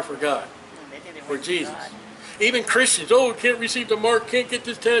than they are for God, for Jesus. Even Christians, can't receive the mark, can't get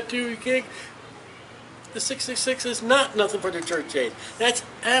this tattoo, you can't. The 666 is not nothing for the church age. That's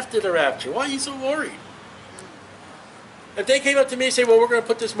after the rapture. Why are you so worried? If they came up to me and say, well, we're going to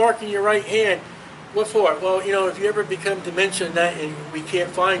put this mark in your right hand, what for? Well, if you ever become dementia and that, and we can't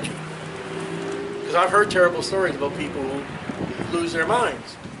find you. Because I've heard terrible stories about people who lose their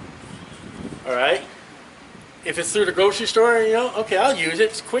minds. All right? If it's through the grocery store, okay, I'll use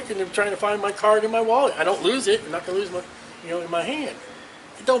it. It's quicker than trying to find my card in my wallet. I don't lose it. I'm not going to lose my, in my hand.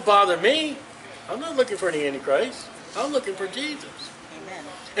 It don't bother me. I'm not looking for the Antichrist. I'm looking for Jesus. Amen.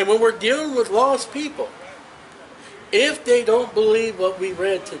 And when we're dealing with lost people, if they don't believe what we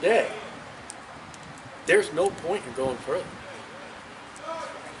read today, there's no point in going further.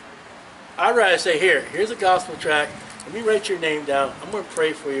 I'd rather say, here's a gospel tract. Let me write your name down. I'm going to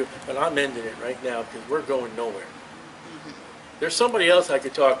pray for you, but I'm ending it right now because we're going nowhere. There's somebody else I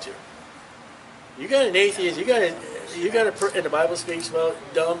could talk to. You got an atheist, you got and the Bible speaks about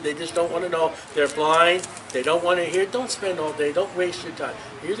dumb, they just don't want to know. They're blind, they don't want to hear. Don't spend all day, don't waste your time.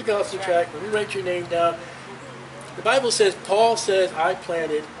 Here's a gospel tract. Let me write your name down. The Bible says, Paul says, I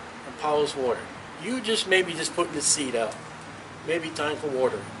planted and Apollos watered. You just maybe just putting the seed out. Maybe time for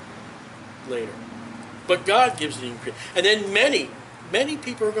water later. But God gives the increase. And then many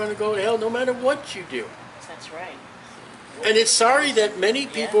people are going to go to hell no matter what you do. That's right. And it's sorry that many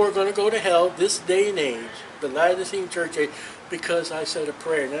people are going to go to hell this day and age, the Laodicean church age, because I said a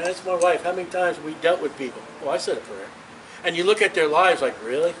prayer. Now that's my wife. How many times have we dealt with people? Oh, I said a prayer. And you look at their lives like,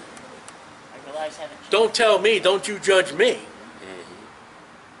 really? Our lives haven't changed. Don't tell me. Don't you judge me.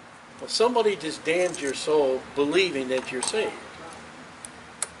 Well, somebody just damns your soul believing that you're saved.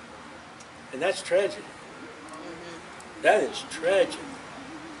 And that's tragedy. That is tragic.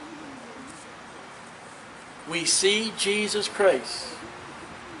 We see Jesus Christ.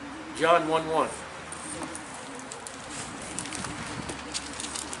 John 1:1.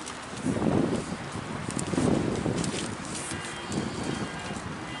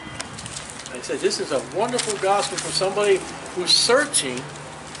 I said this is a wonderful gospel for somebody who's searching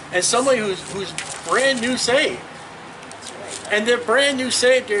and somebody who's brand new saved. And they're brand new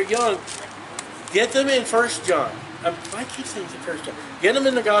saved, they're young. Get them in 1 John. I keep saying 1 John. Get them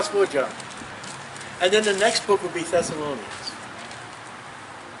in the Gospel of John. And then the next book will be Thessalonians.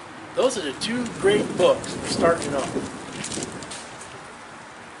 Those are the two great books for starting off.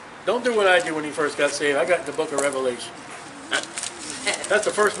 Don't do what I did when he first got saved. I got the book of Revelation. That's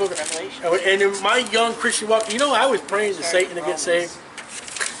the first book of Revelation. And in my young Christian walk, you know, I was praying to Satan to get saved.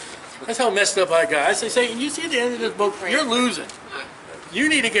 That's how messed up I got. I say, Satan, you see at the end of this book, you're losing. You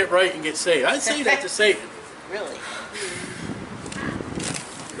need to get right and get saved. I say that to Satan. Really?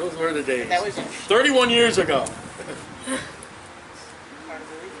 Those were the days. That was 31 years ago.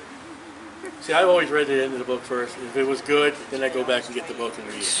 See, I've always read the end of the book first. If it was good, then I go back and get the book and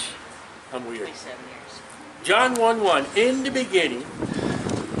read it. I'm weird. 27 years. John 1:1. In the beginning,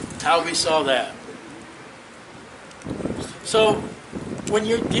 how we saw that. So, when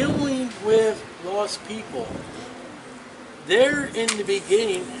you're dealing with lost people, there in the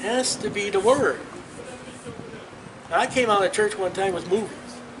beginning has to be the Word. Now, I came out of church one time with movies.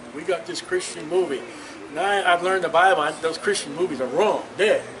 We got this Christian movie. Now I've learned the Bible. Those Christian movies are wrong.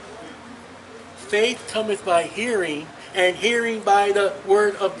 Dead. Faith cometh by hearing, and hearing by the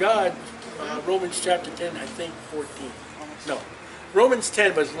Word of God. Romans chapter 10, I think 14. No. Romans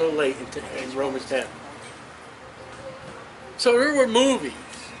 10, but it's a little late in Romans 10. So there were movies.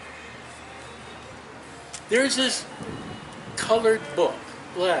 There's this colored book.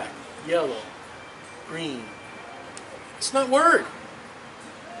 Black, yellow, green. It's not Word.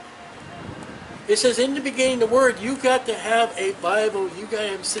 It says in the beginning the Word. You got to have a Bible. You got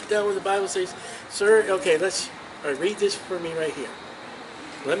to sit down with the Bible and say, sir, okay, all right, read this for me right here.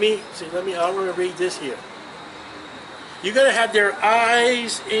 I want to read this here. You got to have their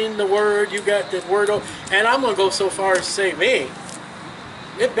eyes in the Word. You got the Word, and I'm going to go so far as to say, me,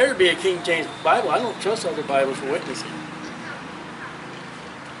 it better be a King James Bible. I don't trust other Bibles for witnessing.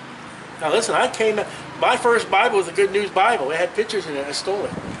 Now listen, my first Bible was a Good News Bible. It had pictures in it. I stole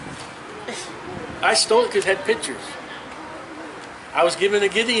it. I stole it because it had pictures. I was given a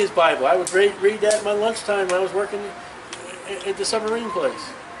Gideon's Bible. I would read that at my lunchtime when I was working at the submarine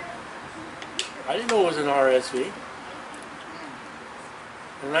place. I didn't know it was an RSV.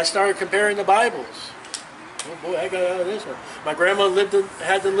 And I started comparing the Bibles. Oh boy, I got out of this one. My grandma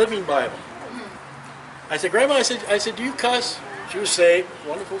had the Living Bible. I said, Grandma, I said, do you cuss? She was saved,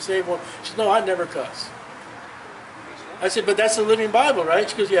 wonderful saved one. She said, no, I never cuss. I said, but that's the Living Bible, right?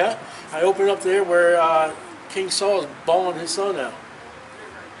 She goes, yeah. I opened up there where King Saul is bawling his son out.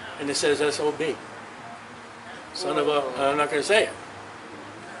 And it says S-O-B. Son of a, I'm not going to say it.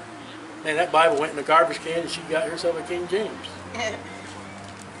 Man, that Bible went in the garbage can and she got herself a King James.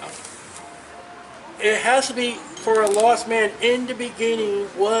 It has to be for a lost man. In the beginning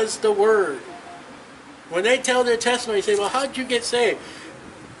was the Word. When they tell their testimony, they say, well, how did you get saved?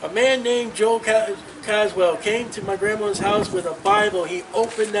 A man named Joe Caswell came to my grandma's house with a Bible. He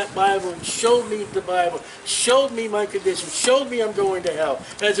opened that Bible and showed me the Bible, showed me my condition, showed me I'm going to hell.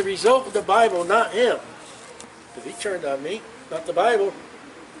 As a result of the Bible, not him, because he turned on me, not the Bible,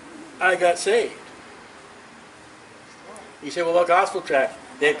 I got saved. He said, well, what gospel tract?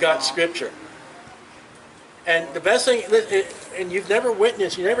 They've got Scripture. And the best thing, and you've never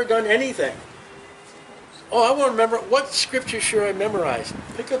witnessed, you've never done anything. Oh, I want to remember, what Scripture should I memorize?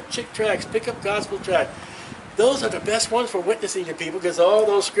 Pick up chick tracts, pick up gospel tracts. Those are the best ones for witnessing to people because all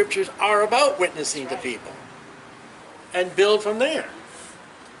those Scriptures are about witnessing to people. And build from there.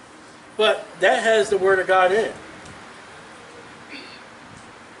 But that has the Word of God in it.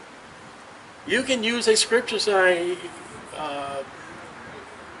 You can use a Scripture sign. Oh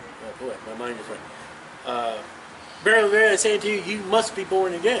boy, my mind is right. Verily, I say to you, you must be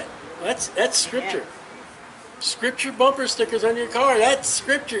born again. Well, that's Scripture. Yeah. Scripture bumper stickers on your car. That's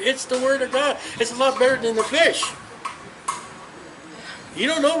Scripture. It's the Word of God. It's a lot better than the fish. You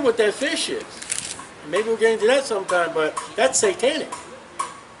don't know what that fish is. Maybe we'll get into that sometime, but that's satanic.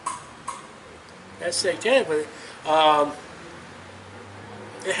 That's satanic. But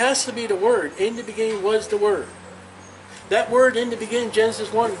it has to be the Word. In the beginning was the Word. That word in the beginning,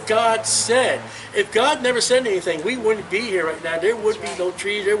 Genesis 1, God said. If God never said anything, we wouldn't be here right now. There would be no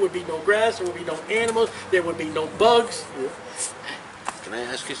trees, there would be no grass, there would be no animals, there would be no bugs. Can I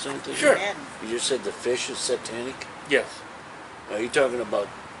ask you something? Sure. You just said the fish is satanic? Yes. Are you talking about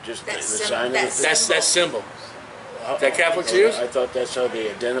just the That sign of the fish? That's symbol. That Catholics use? I thought that's how they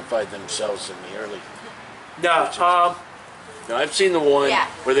identified themselves in the early. No, Now, I've seen the one Yeah.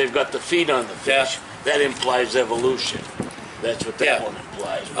 where they've got the feet on the fish. That implies evolution. That's what that Yeah. one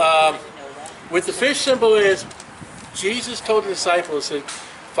implies. with the fish symbol is, Jesus told the disciples, said,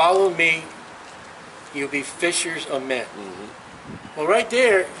 follow me, you'll be fishers of men. Well, right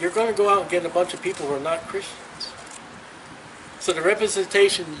there, you're going to go out and get a bunch of people who are not Christians. So the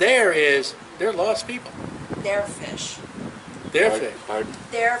representation there is, they're lost people. They're fish. They're fish. Pardon?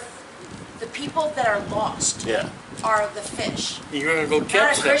 They're the people that are lost Yeah. are the fish. You're going to go Not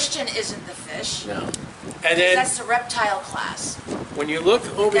catch a them. Christian isn't the fish. No. And then, That's the reptile class. when you look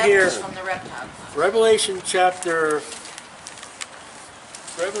over That here, was from the reptile class. Revelation chapter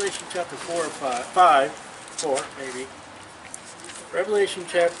 4 or 4 maybe. Revelation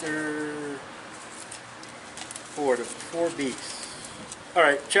chapter 4, the 4 beasts. All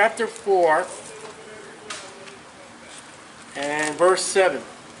right, chapter 4 and verse 7.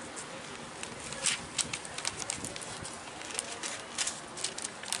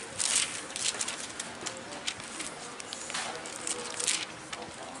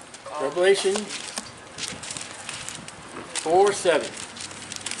 Revelation 4:7.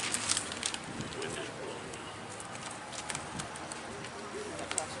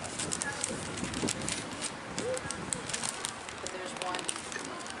 But there's one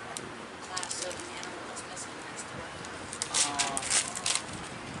class of animal that's missing. That's the reptile.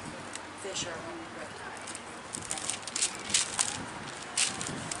 Fish are reptile.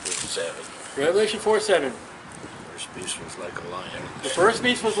 7. Revelation 4:7. First beast was like a lion. The first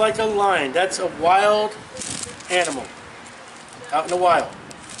beast was like a lion. That's a wild animal, out in the wild.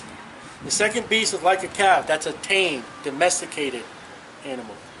 The second beast is like a calf. That's a tame, domesticated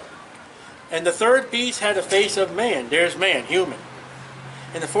animal. And the third beast had a face of man. There's man, human.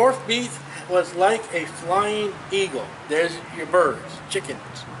 And the fourth beast was like a flying eagle. There's your birds,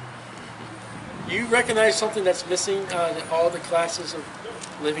 chickens. You recognize something that's missing in all the classes of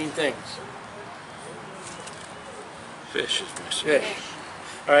living things? Fish is missing. Okay.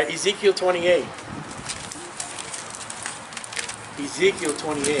 All right, Ezekiel 28. Ezekiel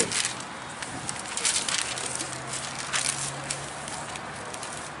 28.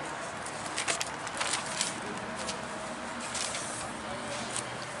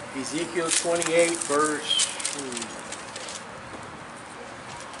 Ezekiel 28, verse...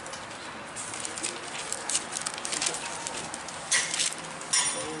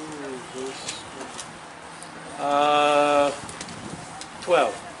 Uh,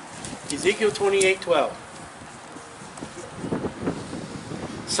 12. Ezekiel 28:12.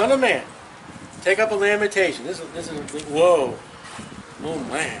 Son of man, take up a lamentation. This is whoa, oh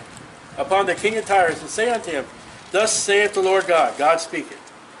man, upon the king of Tyre, and say unto him, thus saith the Lord God, God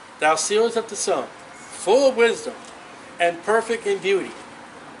speaketh, thou sealest of the sun, full of wisdom, and perfect in beauty.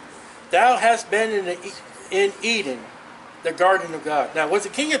 Thou hast been in Eden, the garden of God. Now, was the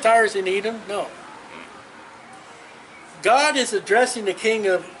king of Tyre in Eden? No. God is addressing the king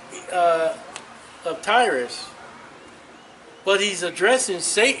of Tyrus, but he's addressing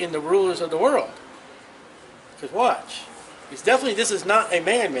Satan, the rulers of the world. Because watch, it's definitely, this is not a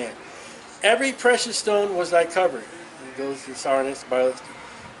man. Every precious stone was thy covering. It goes to Sardis,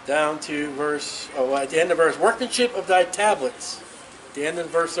 down to verse, at the end of verse, workmanship of thy tablets, at the end of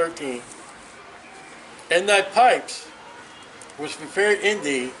verse 13. And thy pipes was prepared in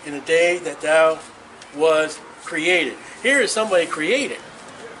thee in the day that thou was created. Here is somebody created.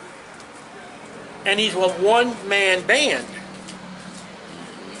 And he's a one-man band.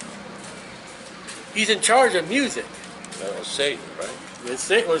 He's in charge of music. That was Satan, right? It's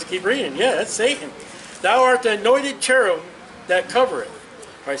Satan. Let's keep reading. Yeah, that's Satan. Thou art the anointed cherub that covereth.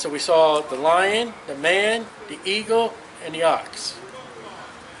 All right, so we saw the lion, the man, the eagle, and the ox.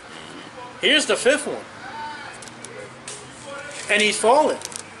 Here's the fifth one. And he's fallen.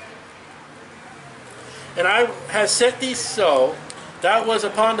 And I have set thee so, thou was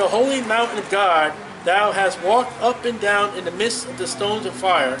upon the holy mountain of God, thou hast walked up and down in the midst of the stones of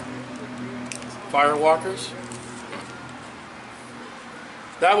fire, firewalkers.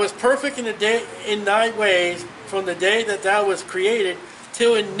 Thou was perfect in thy ways from the day that thou was created,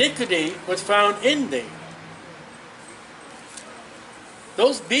 till iniquity was found in thee.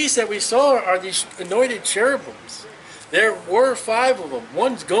 Those beasts that we saw are these anointed cherubims. There were 5 of them.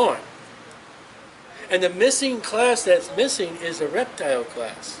 One's gone. And the missing class that's missing is the reptile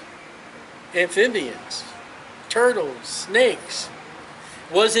class. Amphibians, turtles, snakes.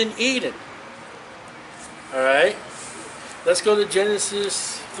 Was in Eden. All right. Let's go to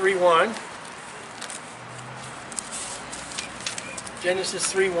Genesis 3:1.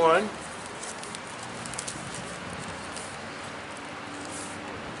 Genesis 3:1.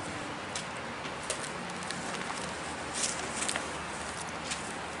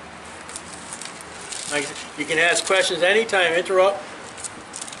 You can ask questions anytime, interrupt.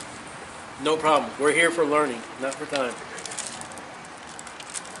 No problem. We're here for learning, not for time.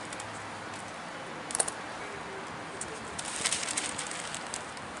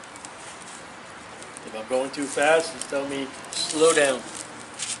 If I'm going too fast, just tell me slow down.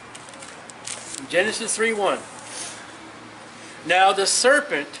 Genesis 3:1. Now the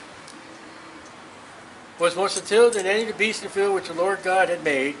serpent was more subtle than any of the beasts of the field which the Lord God had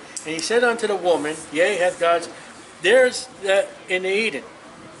made. And he said unto the woman, yea, hath God's... There's that in Eden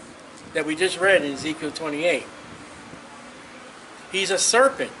that we just read in Ezekiel 28. He's a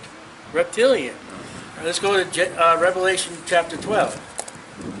serpent, reptilian. Now let's go to Revelation chapter 12.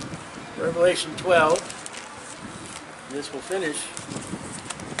 Revelation 12. This will finish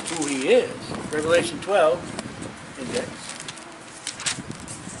who he is. Revelation 12, index.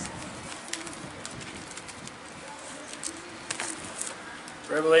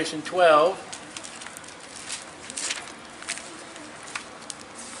 Revelation 12.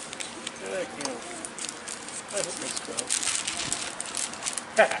 I hope that's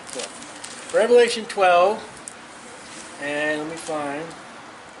 12. Revelation 12. And let me find.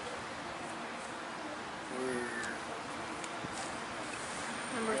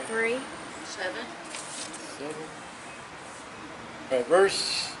 Number 3. 7. 7. All right,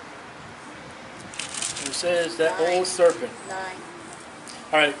 verse. It says that 9. old serpent. 9.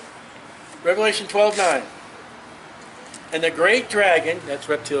 All right, Revelation 12:9. And the great dragon, that's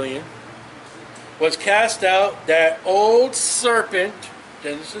reptilian, was cast out, that old serpent,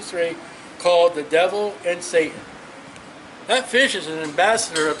 Genesis 3, called the devil and Satan. That fish is an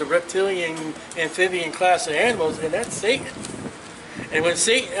ambassador of the reptilian amphibian class of animals, and that's Satan. And when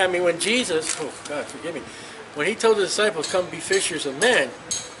when Jesus, oh God, forgive me, when he told the disciples, come be fishers of men,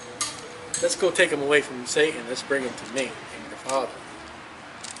 let's go take them away from Satan, let's bring them to me, and the Father.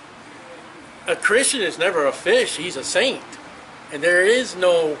 A Christian is never a fish, he's a saint. And there is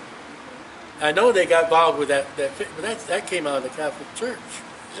no, I know they got involved with that but that came out of the Catholic Church.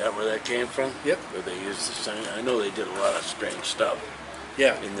 Is that where that came from? Yep. Where they used the sign? I know they did a lot of strange stuff.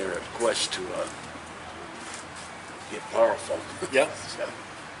 Yeah. In their quest to get powerful. Yep. So,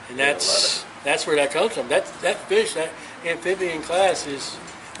 And that's where that comes from. That fish, that amphibian class is,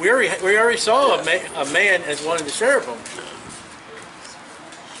 we already saw a man as one of the cherubim.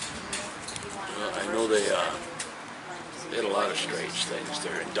 I know they had a lot of strange things.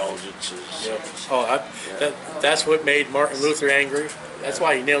 Their indulgences. Yep. Oh, that's what made Martin Luther angry. That's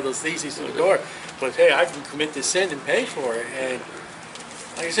why he nailed those theses to the door. But hey, I can commit this sin and pay for it. And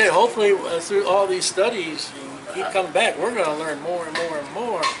like I said, hopefully through all these studies, and keep coming back, we're going to learn more and more and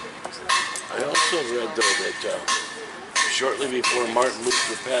more. I also read though that shortly before Martin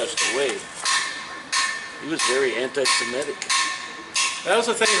Luther passed away, he was very anti-Semitic. Those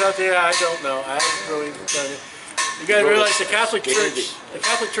are things out there I don't know. I haven't really done it. You got to realize the Catholic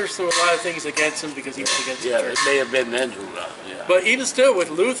Church threw a lot of things against him because he was against the church. Yeah, it may have been then who, yeah. But even still, with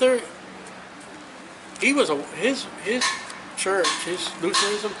Luther, he was his church, his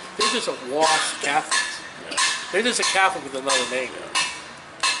Lutheranism, they're just a washed Catholics. Yeah. They're just a Catholic with another name.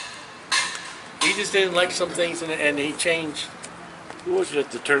 He just didn't like some things, and he changed. Who was it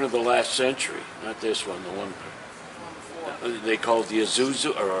at the turn of the last century? Not this one, the one they called the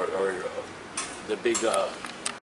Azusa, or the big